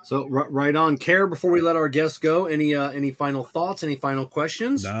 So right on. Care, before we let our guests go, any final thoughts, any final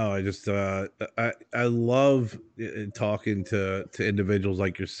questions? No, I just I love talking to individuals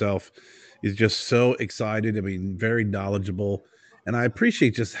like yourself. He's just so excited. I mean, very knowledgeable, and I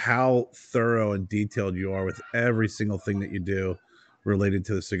appreciate just how thorough and detailed you are with every single thing that you do related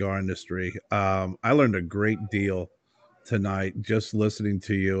to the cigar industry. I learned a great deal tonight just listening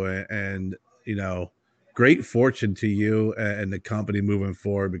to you, and great fortune to you and the company moving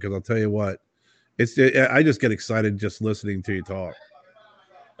forward, because I'll tell you what, I just get excited just listening to you talk.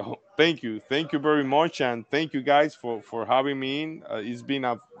 Oh, thank you very much, and thank you guys for having me in. It's been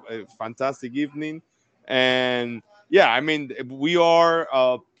a fantastic evening, and yeah, I mean, we are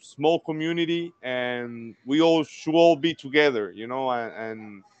a small community, and we all should all be together,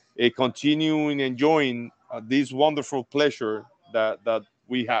 and continuing enjoying this wonderful pleasure that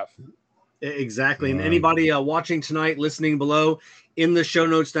we have. Exactly. And Wow. anybody watching tonight, listening below, in the show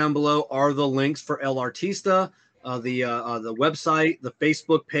notes down below are the links for El Artista, the website, the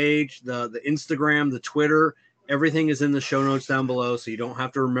Facebook page, the Instagram, the Twitter. Everything is in the show notes down below, so you don't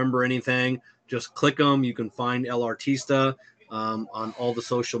have to remember anything. Just click them. You can find El Artista on all the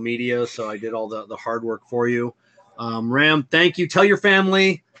social media. So I did all the hard work for you. Ram, thank you. Tell your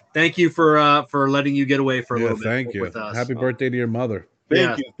family. Thank you for letting you get away for a Yeah, little bit thank you. with us. Happy birthday to your mother.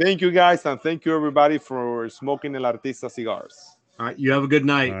 Yeah. Thank you guys, and thank you everybody for smoking El Artista cigars. All right. You have a good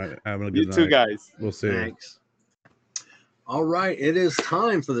night. All right, having a You good too, night. guys. We'll see you. Thanks. All right, it is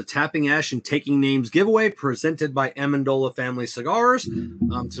time for the Tapping Ash and Taking Names giveaway presented by Amendola Family Cigars.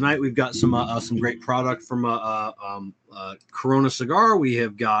 Tonight we've got some great product from Corona Cigar. We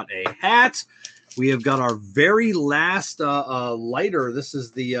have got a hat. We have got our very last lighter. This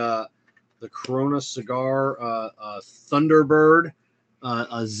is the Corona Cigar Thunderbird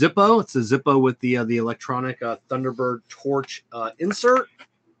a Zippo. It's a Zippo with the electronic Thunderbird torch insert.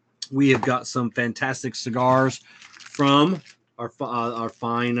 We have got some fantastic cigars from our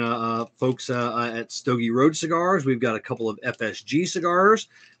fine folks at Stogie Road Cigars. We've got a couple of FSG cigars.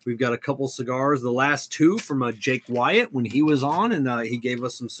 We've got a couple cigars, the last two from Jake Wyatt when he was on, and he gave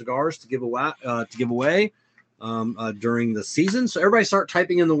us some cigars to give away during the season. So everybody start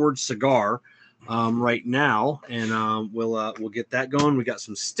typing in the word cigar right now, and we'll get that going. We got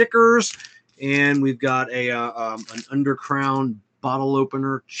some stickers, and we've got an Undercrown bottle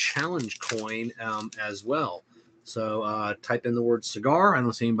opener challenge coin as well. So type in the word cigar. I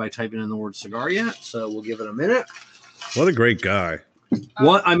don't see anybody typing in the word cigar yet, so we'll give it a minute. What a great guy.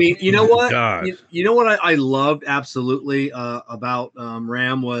 What I mean, you know what? God. You know what I loved absolutely about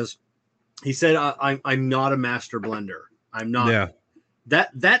Ram was he said, I'm not a master blender. I'm not. Yeah.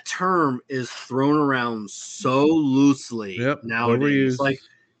 That term is thrown around so loosely nowadays. Overused. Like,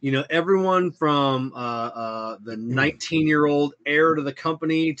 everyone from the 19-year-old heir to the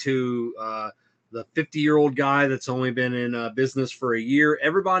company to the 50-year-old guy that's only been in business for a year.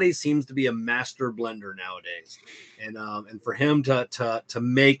 Everybody seems to be a master blender nowadays, and for him to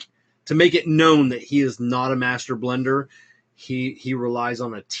make it known that he is not a master blender, he relies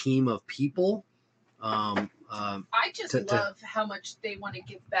on a team of people. I just love how much they want to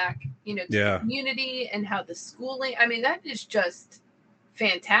give back, to the community, and how the schooling. I mean, that is just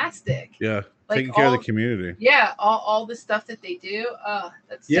fantastic. Yeah, like taking care of the community. Yeah, all the stuff that they do.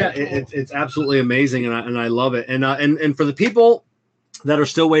 That's so cool. It's absolutely amazing, and I love it. And for the people that are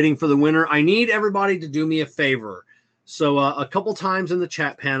still waiting for the winner, I need everybody to do me a favor. So a couple times in the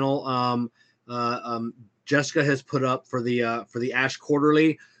chat panel, Jessica has put up for the Ash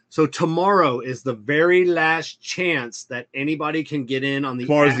Quarterly. So tomorrow is the very last chance that anybody can get in on the.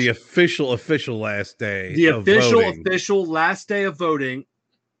 Tomorrow's the official last day. The official voting. last day of voting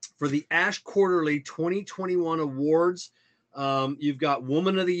for the Ash Quarterly 2021 awards. You've got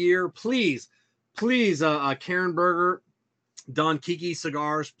Woman of the Year. Please, Karen Berger, Don Kiki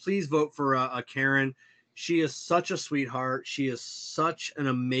Cigars. Please vote for Karen. She is such a sweetheart. She is such an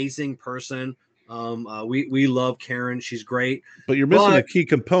amazing person. We love Karen. She's great. But you're missing a key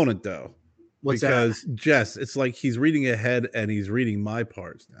component, though. What's because that? Jess, it's like he's reading ahead and he's reading my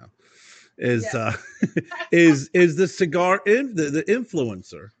parts now. Is the cigar the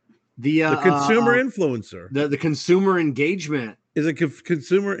influencer? The consumer influencer. The consumer engagement. Is a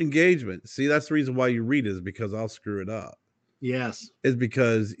consumer engagement. See, that's the reason why you read it, is because I'll screw it up. Yes. Is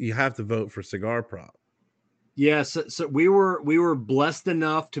because you have to vote for Cigar Prop. Yes, so we were blessed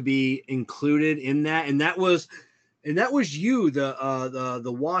enough to be included in that, and that was you,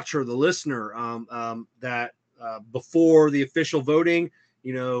 the watcher, the listener, that before the official voting,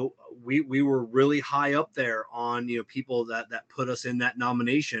 we were really high up there on people that put us in that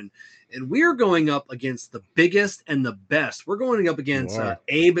nomination, and we're going up against the biggest and the best. We're going up against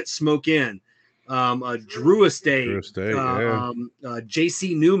Abe at Smoke Inn, Drew Estate,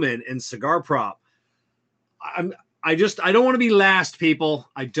 JC Newman, and Cigar Prop. I don't want to be last, people.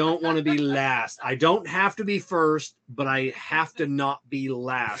 I don't want to be last. I don't have to be first, but I have to not be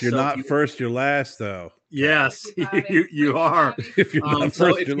last. If you're not first, you're last, though. Yes, you are. If you're not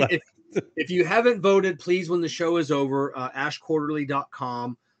first, you're last. If you haven't voted, please, when the show is over,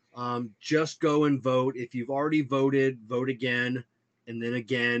 ashquarterly.com, just go and vote. If you've already voted, vote again, and then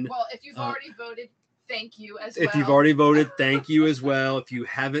again. Well, if you've already voted, thank you as well. If you've already voted, thank you as well. If you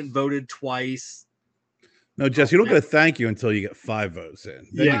haven't voted twice, No, Jess, you don't get a thank you until you get 5 votes in.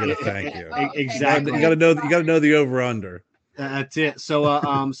 Then you get a thank you. Exactly. You got to know the over under. That's it. So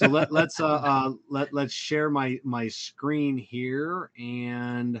let's share my screen here,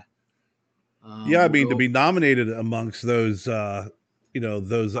 and I mean, to be nominated amongst those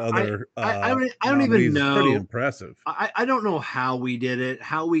those other I don't even know. Pretty impressive. I don't know how we did it,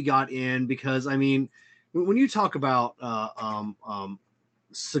 how we got in, because I mean, when you talk about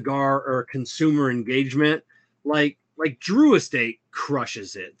cigar or consumer engagement, like Drew Estate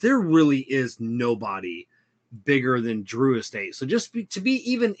crushes it. There really is nobody bigger than Drew Estate. So just to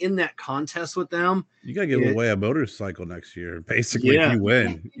be even in that contest with them, you gotta give away a motorcycle next year. Basically, if you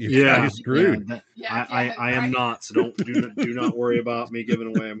win, you're screwed. I am not. So do not worry about me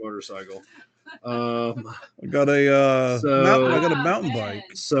giving away a motorcycle. I got a mountain bike.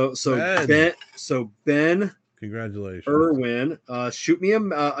 So Ben, congratulations, Erwin. Shoot me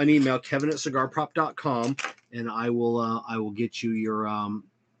an email, kevin@cigarprop.com, and I will get you your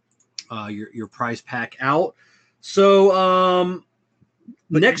prize pack out. So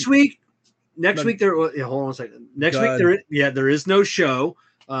next week there. Hold on a second. Next week there is no show.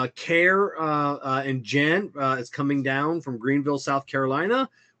 Care and Jen is coming down from Greenville, South Carolina.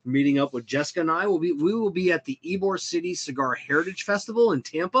 We're meeting up with Jessica and I. We will be at the Ybor City Cigar Heritage Festival in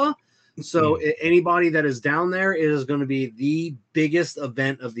Tampa. So anybody that is down there, it is going to be the biggest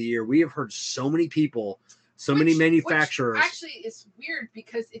event of the year. We have heard so many people, many manufacturers. Which actually, it's weird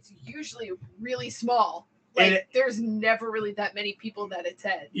because it's usually really small. Like there's never really that many people that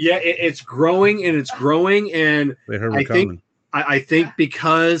attend. Yeah, it's growing and it's growing, and they heard we're coming. I think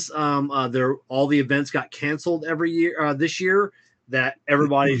because all the events got canceled every year this year, that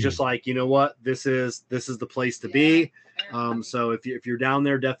everybody's just like, you know what, this is the place to be. So if you're down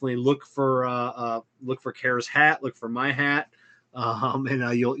there, definitely look for Kara's hat, look for my hat,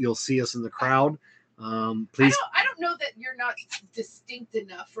 and you'll see us in the crowd. Please. I don't know that you're not distinct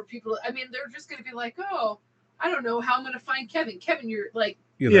enough for people. I mean, they're just going to be like, oh, I don't know how I'm going to find Kevin. Kevin, you're like,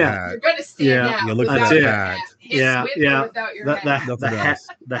 you're going to stand out. You look at that hat. Without your hat.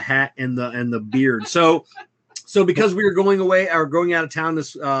 The hat and the beard. So because we are going out of town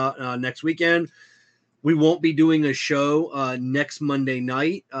this next weekend, we won't be doing a show next Monday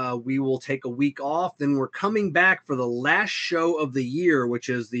night. We will take a week off. Then we're coming back for the last show of the year, which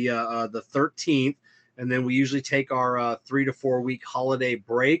is the 13th. And then we usually take our 3 to 4 week holiday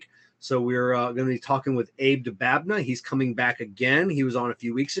break. So we're going to be talking with Abe DeBabna. He's coming back again. He was on a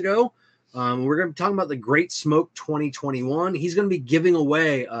few weeks ago. We're going to be talking about the Great Smoke 2021. He's going to be giving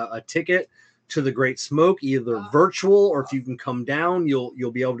away a ticket to the Great Smoke, either virtual or if you can come down,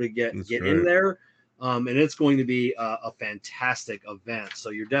 you'll be able to get in there. And it's going to be a fantastic event. So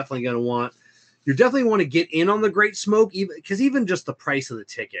you're definitely going to want to get in on the Great Smoke, even just the price of the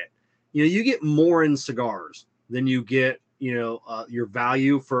ticket. You get more in cigars than you get, your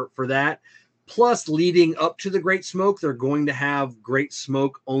value for that. Plus, leading up to the Great Smoke, they're going to have Great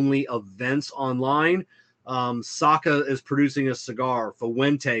Smoke only events online. Saka is producing a cigar.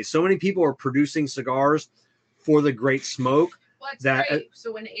 Fuente. So many people are producing cigars for the Great Smoke. Well, that's great.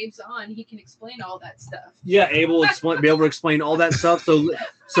 So when Abe's on, he can explain all that stuff. Yeah, Abe will be able to explain all that stuff. So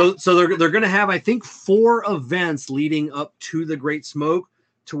they're going to have, I think, 4 events leading up to the Great Smoke,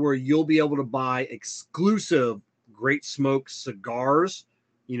 to where you'll be able to buy exclusive Great Smoke cigars,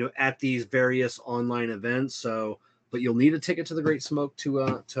 at these various online events. So, but you'll need a ticket to the Great Smoke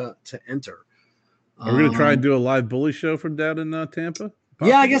to enter. Are we going to try and do a live bully show from down in Tampa? Possibly?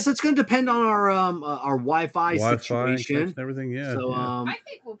 Yeah, I guess it's going to depend on our Wi-Fi situation and everything. Yeah. So I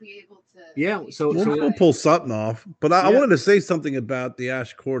think we'll be able to. Yeah. So we'll pull something off. But I wanted to say something about the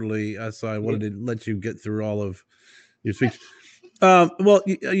Ash Quarterly. So I wanted to let you get through all of your speech. Well,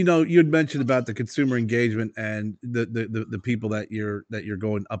 you had mentioned about the consumer engagement and the people that you're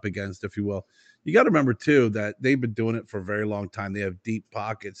going up against, if you will. You got to remember too that they've been doing it for a very long time. They have deep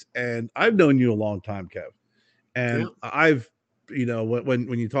pockets, and I've known you a long time, Kev. And I've,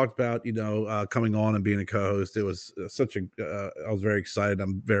 when you talked about coming on and being a co-host, it was I was very excited.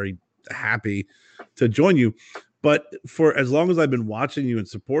 I'm very happy to join you. But for as long as I've been watching you and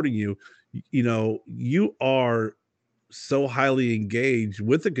supporting you, you are so highly engaged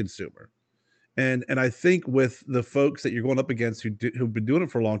with the consumer, and I think with the folks that you're going up against who've been doing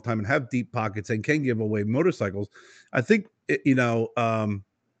it for a long time and have deep pockets and can give away motorcycles, I think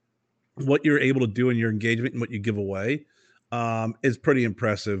what you're able to do in your engagement and what you give away is pretty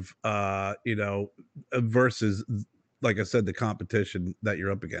impressive. Versus, like I said, the competition that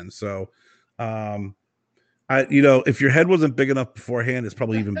you're up against. So I if your head wasn't big enough beforehand, it's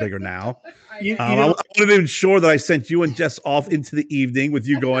probably even bigger now. I wasn't even sure that I sent you and Jess off into the evening with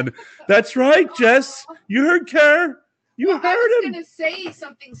you going, "That's right, Jess. You heard Kerr. You heard I was him." gonna say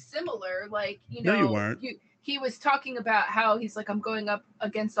something similar, like No, you weren't. He was talking about how he's like, I'm going up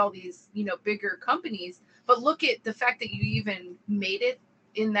against all these bigger companies, but look at the fact that you even made it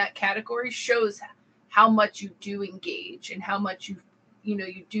in that category shows how much you do engage and how much you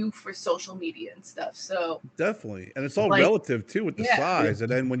do for social media and stuff. So Definitely. And it's all relative too with the Yeah. size.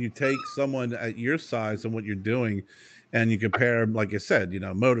 And then when you take someone at your size and what you're doing and you compare, like I said,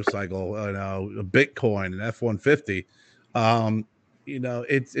 motorcycle, Bitcoin and F-150,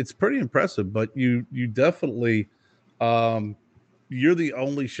 it's pretty impressive, but you definitely, you're the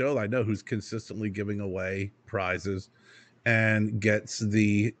only show I know who's consistently giving away prizes and gets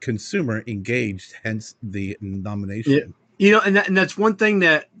the consumer engaged, hence the nomination. And that's one thing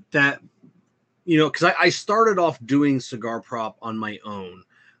that because I started off doing Cigar Prop on my own,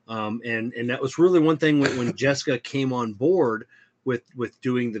 and that was really one thing when Jessica came on board with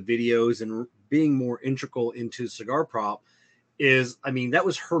doing the videos and being more integral into Cigar Prop is, that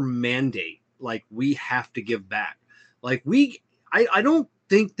was her mandate. Like, we have to give back. Like, I don't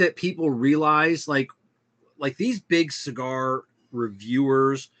think that people realize like these big cigar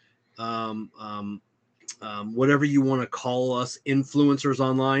reviewers, whatever you want to call us, influencers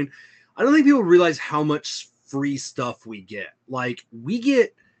online. I don't think people realize how much free stuff we get. Like, we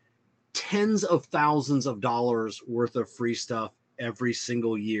get tens of thousands of dollars worth of free stuff every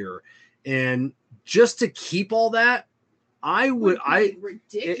single year. And just to keep all that, I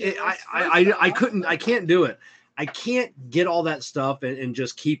can't do it. I can't get all that stuff and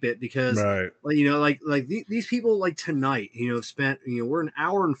just keep it because, these people like tonight, spent, we're an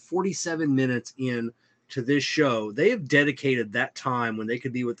hour and 47 minutes in to this show. They have dedicated that time when they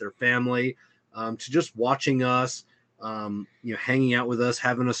could be with their family to just watching us, hanging out with us,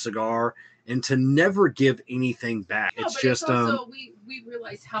 having a cigar, and to never give anything back. No, it's just also we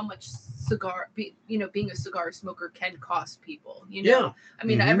realize how much being a cigar smoker can cost people.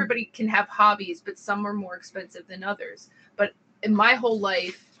 Everybody can have hobbies, but some are more expensive than others. But in my whole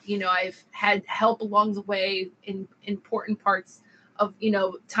life, I've had help along the way in important parts of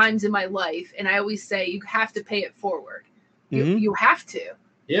times in my life, and I always say you have to pay it forward. You have to.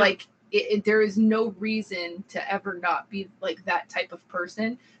 Like, there is no reason to ever not be like that type of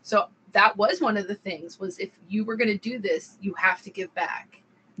person. So that was one of the things, was if you were going to do this, you have to give back.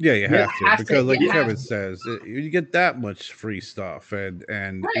 Yeah, you have to, because like Kevin says, you get that much free stuff, and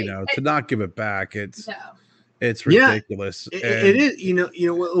to not give it back, it's ridiculous. It is.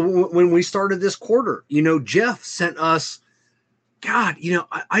 When we started this quarter, Jeff sent us, God,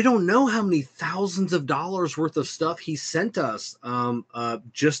 I don't know how many thousands of dollars worth of stuff he sent us,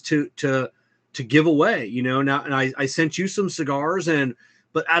 just to give away. Now, and I sent you some cigars,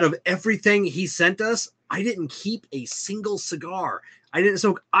 but out of everything he sent us, I didn't keep a single cigar.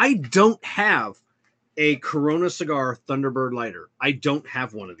 So I don't have a Corona cigar Thunderbird lighter. I don't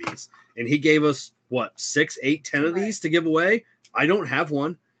have one of these. And he gave us 6, 8, 10 of these to give away. I don't have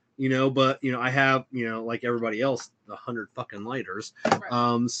one, but I have, like everybody else, 100 fucking lighters.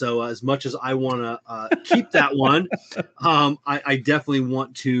 Right. So as much as I want to keep that one, I definitely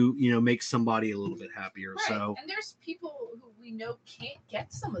want to, make somebody a little bit happier. Right. So, and there's people who we know can't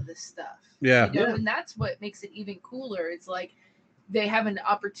get some of this stuff. Yeah. And that's what makes it even cooler. It's like they have an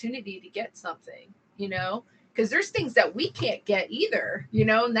opportunity to get something, because there's things that we can't get either,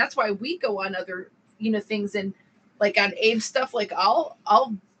 and that's why we go on other, things, and like on Abe's stuff, like I'll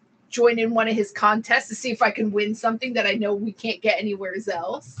join in one of his contests to see if I can win something that I know we can't get anywhere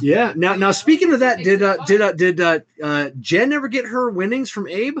else. Yeah. Now speaking of that, did Jen ever get her winnings from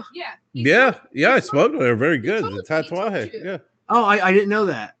Abe? Yeah. I spoke to her. Very good. The tatuaje. Yeah. Oh, I didn't know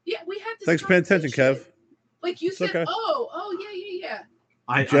that. Yeah, we had this. Thanks for paying attention, Kev. Like you said, okay. Oh, yeah.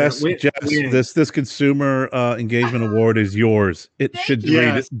 Jess, this consumer engagement award is yours. It should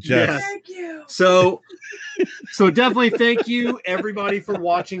read it, Jess. Thank you. So definitely thank you everybody for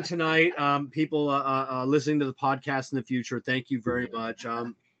watching tonight. People listening to the podcast in the future, thank you very much.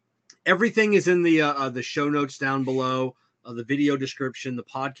 Everything is in the show notes down below, the video description, the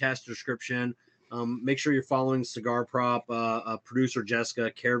podcast description. Make sure you're following Cigar Prop, producer Jessica,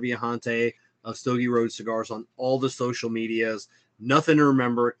 Kerr Viajante of Stogie Road Cigars on all the social medias. Nothing to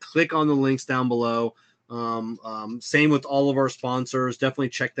remember. Click on the links down below. Same with all of our sponsors. Definitely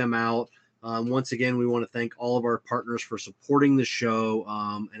check them out. Once again, we want to thank all of our partners for supporting the show.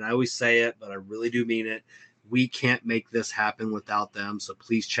 And I always say it, but I really do mean it. We can't make this happen without them. So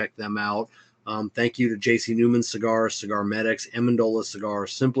please check them out. Thank you to JC Newman Cigars, Cigar Medics, Amendola Cigar,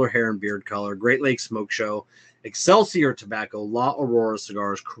 Simpler Hair and Beard Color, Great Lakes Smoke Show, Excelsior Tobacco, La Aurora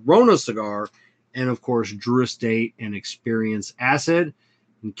Cigars, Corona Cigar, and of course, Drew Estate and Experience Acid.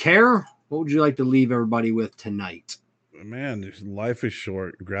 And Care, what would you like to leave everybody with tonight? Man, life is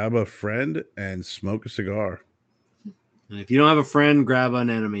short. Grab a friend and smoke a cigar. And if you don't have a friend, grab an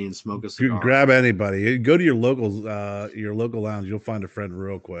enemy and smoke a cigar. Grab anybody. Go to your local lounge. You'll find a friend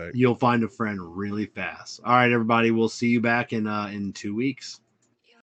real quick. You'll find a friend really fast. All right, everybody. We'll see you back in 2 weeks.